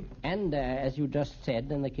the same. And as you just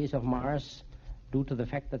said, in the case of Mars, due to the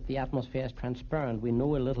fact that the atmosphere is transparent, we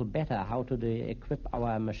know a little better how to equip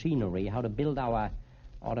our machinery, how to build our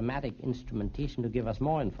automatic instrumentation to give us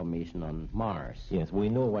more information on Mars. Yes, we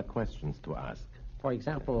know what questions to ask. For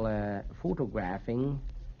example, photographing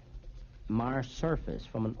Mars' surface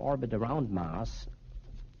from an orbit around Mars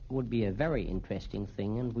would be a very interesting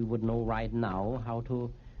thing, and we would know right now how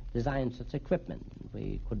to design such equipment.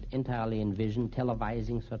 We could entirely envision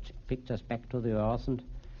televising such pictures back to the Earth and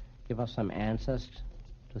give us some answers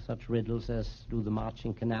to such riddles as, do the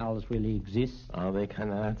marching canals really exist? Are they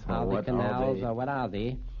canals? Are they canals, or what are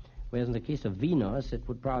they? Whereas in the case of Venus, it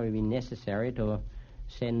would probably be necessary to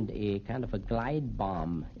send a kind of a glide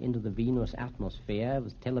bomb into the Venus atmosphere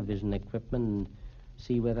with television equipment and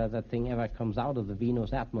see whether that thing ever comes out of the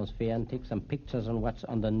Venus atmosphere and take some pictures on what's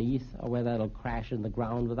underneath, or whether it'll crash in the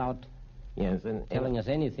ground without telling us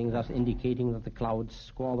anything, thus indicating that the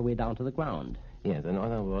clouds go all the way down to the ground. Yes, in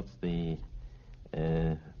other words,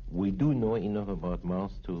 we do know enough about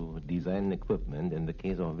Mars to design equipment. In the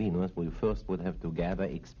case of Venus, we first would have to gather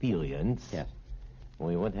experience. Yes.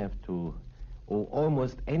 We would have to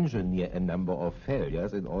almost engineer a number of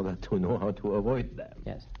failures in order to know how to avoid them.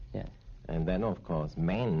 Yes, yes. And then, of course,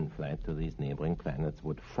 manned flight to these neighboring planets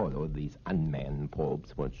would follow these unmanned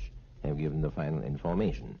probes, which have given the final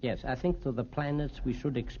information. Yes, I think to the planets we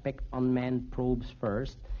should expect unmanned probes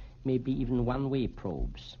first, maybe even one-way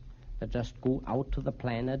probes that just go out to the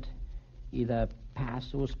planet, either pass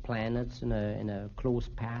those planets in a close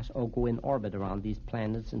pass or go in orbit around these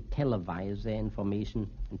planets and televise their information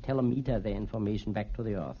and telemeter their information back to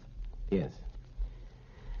the Earth. Yes.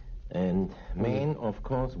 And man, of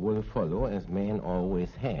course, will follow, as man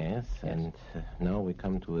always has. Yes. And now we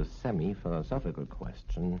come to a semi-philosophical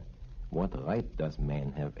question. What right does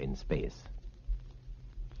man have in space?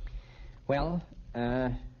 Well,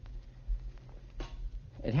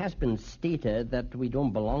 it has been stated that we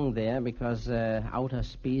don't belong there because outer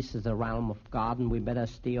space is a realm of God and we better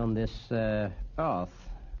stay on this Earth.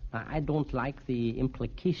 I don't like the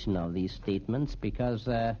implication of these statements because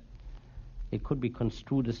it could be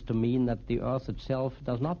construed as to mean that the Earth itself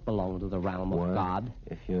does not belong to the realm of God.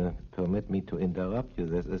 If you permit me to interrupt you,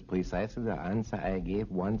 this is precisely the answer I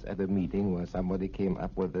gave once at a meeting where somebody came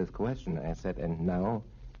up with this question. I said, and now,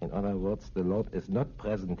 in other words, the Lord is not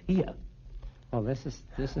present here. Well, this is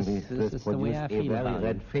the way I feel about it. a very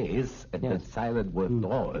red face and a silent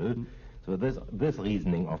withdrawal. So this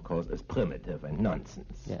reasoning, of course, is primitive and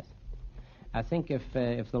nonsense. Yes. I think if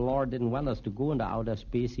the Lord didn't want us to go into outer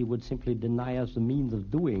space, he would simply deny us the means of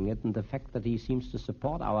doing it, and the fact that he seems to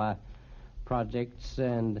support our projects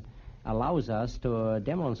and allows us to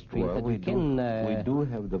demonstrate Well, that we can... we do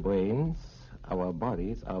have the brains. Our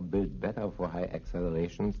bodies are built better for high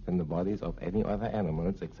accelerations than the bodies of any other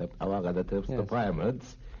animals except our relatives, the Yes.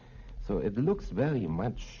 primates. So it looks very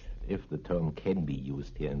much, if the term can be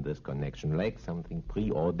used here in this connection, like something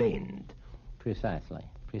preordained. Precisely,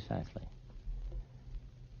 precisely.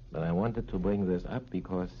 But I wanted to bring this up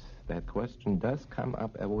because that question does come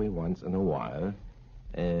up every once in a while,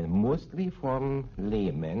 mostly from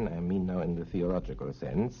laymen, I mean now in the theological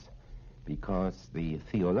sense, because the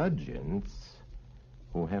theologians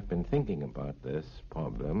who have been thinking about this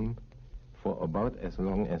problem for about as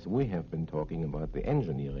long as we have been talking about the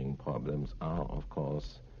engineering problems are, of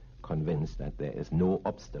course, convinced that there is no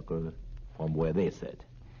obstacle from where they sit.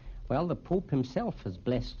 Well, the Pope himself has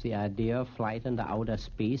blessed the idea of flight into outer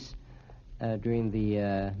space during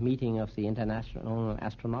the meeting of the International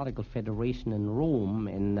Astronautical Federation in Rome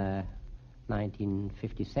in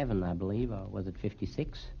 1957, I believe, or was it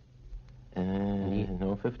 56?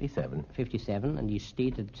 No, 57. 57, and he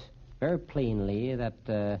stated very plainly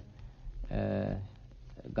that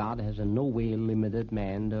God has in no way limited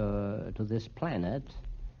man to this planet,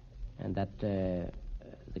 and that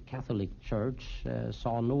the Catholic Church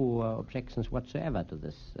saw no objections whatsoever to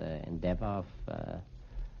this endeavor of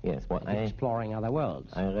Yes, well, exploring other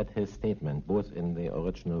worlds. I read his statement both in the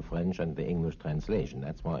original French and the English translation.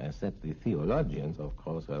 That's why I said the theologians, of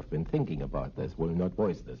course, who have been thinking about this, will not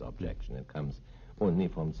voice this objection. It comes only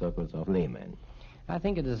from circles of laymen. I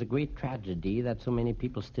think it is a great tragedy that so many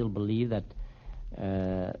people still believe that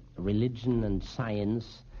religion and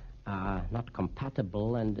science are not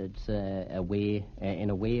compatible, and it's in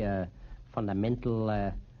a way a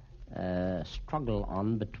fundamental struggle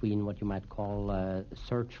on between what you might call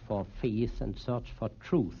search for faith and search for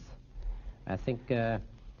truth. I think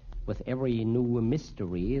with every new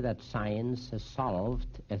mystery that science has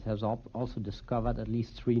solved, it has also discovered at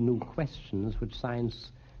least 3 new questions which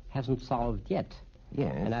science hasn't solved yet.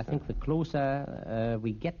 Yes. And I think the closer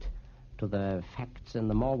we get to the facts and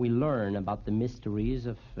the more we learn about the mysteries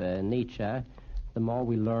of nature, the more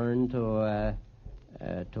we learn to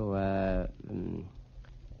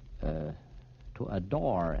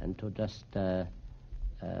adore and to just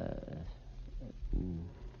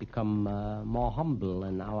become more humble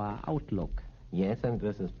in our outlook. Yes, and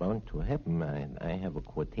this is bound to happen. I have a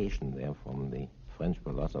quotation there from the French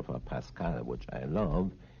philosopher Pascal, which I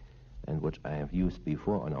love and which I have used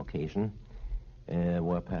before on occasion,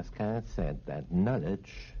 where Pascal said that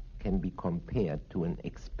knowledge can be compared to an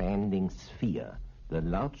expanding sphere. The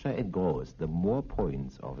larger it grows, the more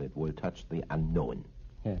points of it will touch the unknown.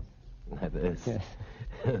 Yes. That is Yes.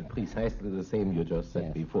 precisely the same you just said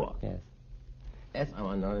Yes. before. Yes. As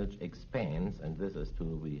our knowledge expands, and this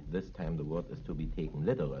time the word is to be taken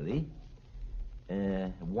literally,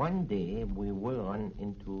 one day we will run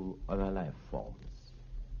into other life forms.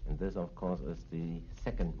 And this, of course, is the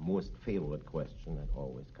second most favorite question that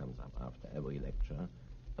always comes up after every lecture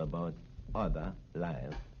about other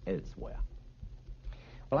life elsewhere.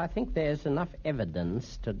 Well, I think there's enough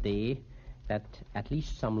evidence today that at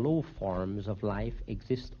least some low forms of life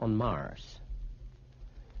exist on Mars.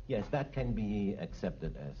 Yes, that can be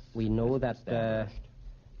accepted as We know as that established.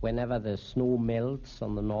 whenever the snow melts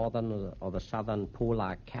on the northern or the southern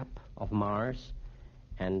polar cap of Mars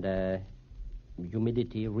and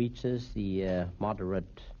humidity reaches the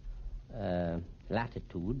moderate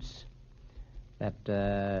latitudes,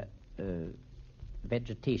 that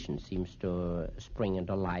vegetation seems to spring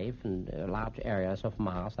into life, and large areas of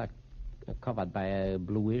Mars are covered by a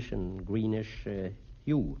bluish and greenish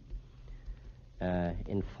hue.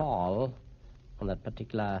 In fall, on that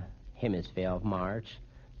particular hemisphere of Mars,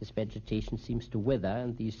 this vegetation seems to wither,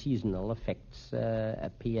 and these seasonal effects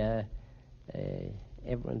appear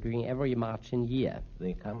during every Martian year.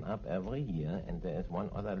 They come up every year, and there is one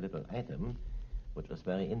other little item which is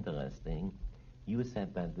very interesting. You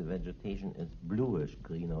said that the vegetation is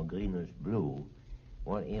bluish-green or greenish-blue.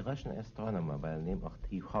 Well, a Russian astronomer by the name of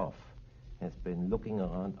Tikhov has been looking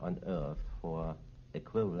around on Earth for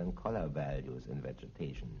equivalent color values in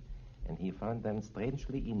vegetation, and he found them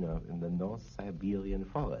strangely enough in the North Siberian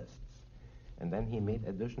forests. And then he made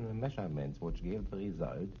additional measurements which gave the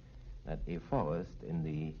result that a forest in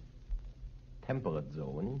the temperate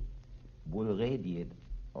zone will radiate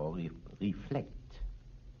or reflect,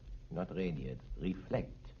 not radiate,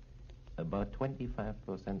 reflect about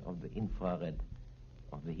 25% of the infrared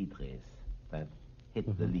of the heat rays that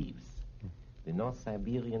hit the leaves. The North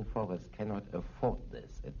Siberian forest cannot afford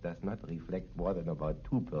this. It does not reflect more than about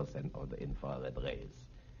 2% of the infrared rays.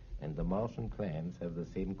 And the Martian plants have the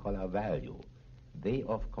same color value. They,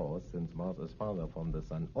 of course, since Mars is farther from the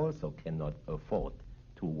sun, also cannot afford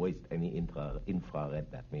to waste any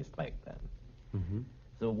infrared that may strike them. Mm-hmm.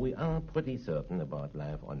 So we are pretty certain about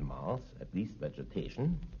life on Mars, at least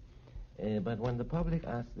vegetation. But when the public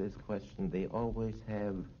asks this question, they always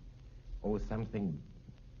have something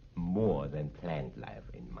more than plant life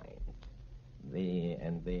in mind.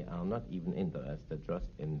 They are not even interested just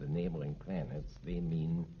in the neighboring planets. They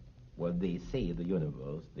mean, well, they say the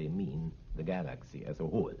universe, they mean the galaxy as a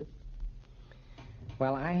whole.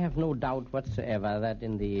 Well, I have no doubt whatsoever that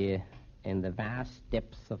in the vast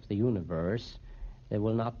depths of the universe, there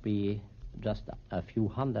will not be just a few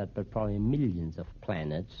hundred, but probably millions of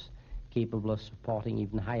planets capable of supporting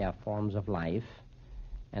even higher forms of life.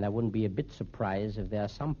 And I wouldn't be a bit surprised if there are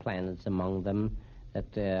some planets among them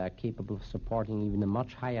that are capable of supporting even a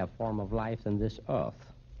much higher form of life than this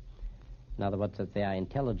Earth. In other words, that there are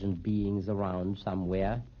intelligent beings around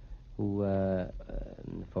somewhere who,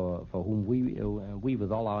 for whom we,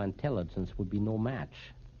 with all our intelligence, would be no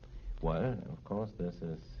match. Well, of course, this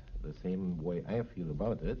is the same way I feel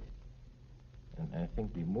about it. And I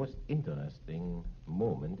think the most interesting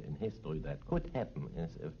moment in history that could happen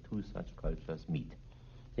is if two such cultures meet.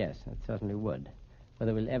 Yes, it certainly would.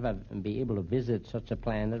 Whether we'll ever be able to visit such a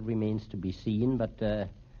planet remains to be seen, but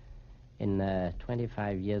in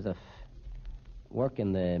 25 years of work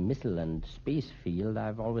in the missile and space field,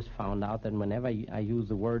 I've always found out that whenever I use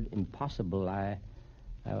the word impossible, I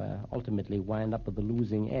ultimately wind up with the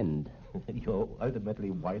losing end. You ultimately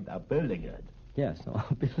wind up building it. Yes,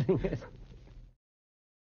 building it.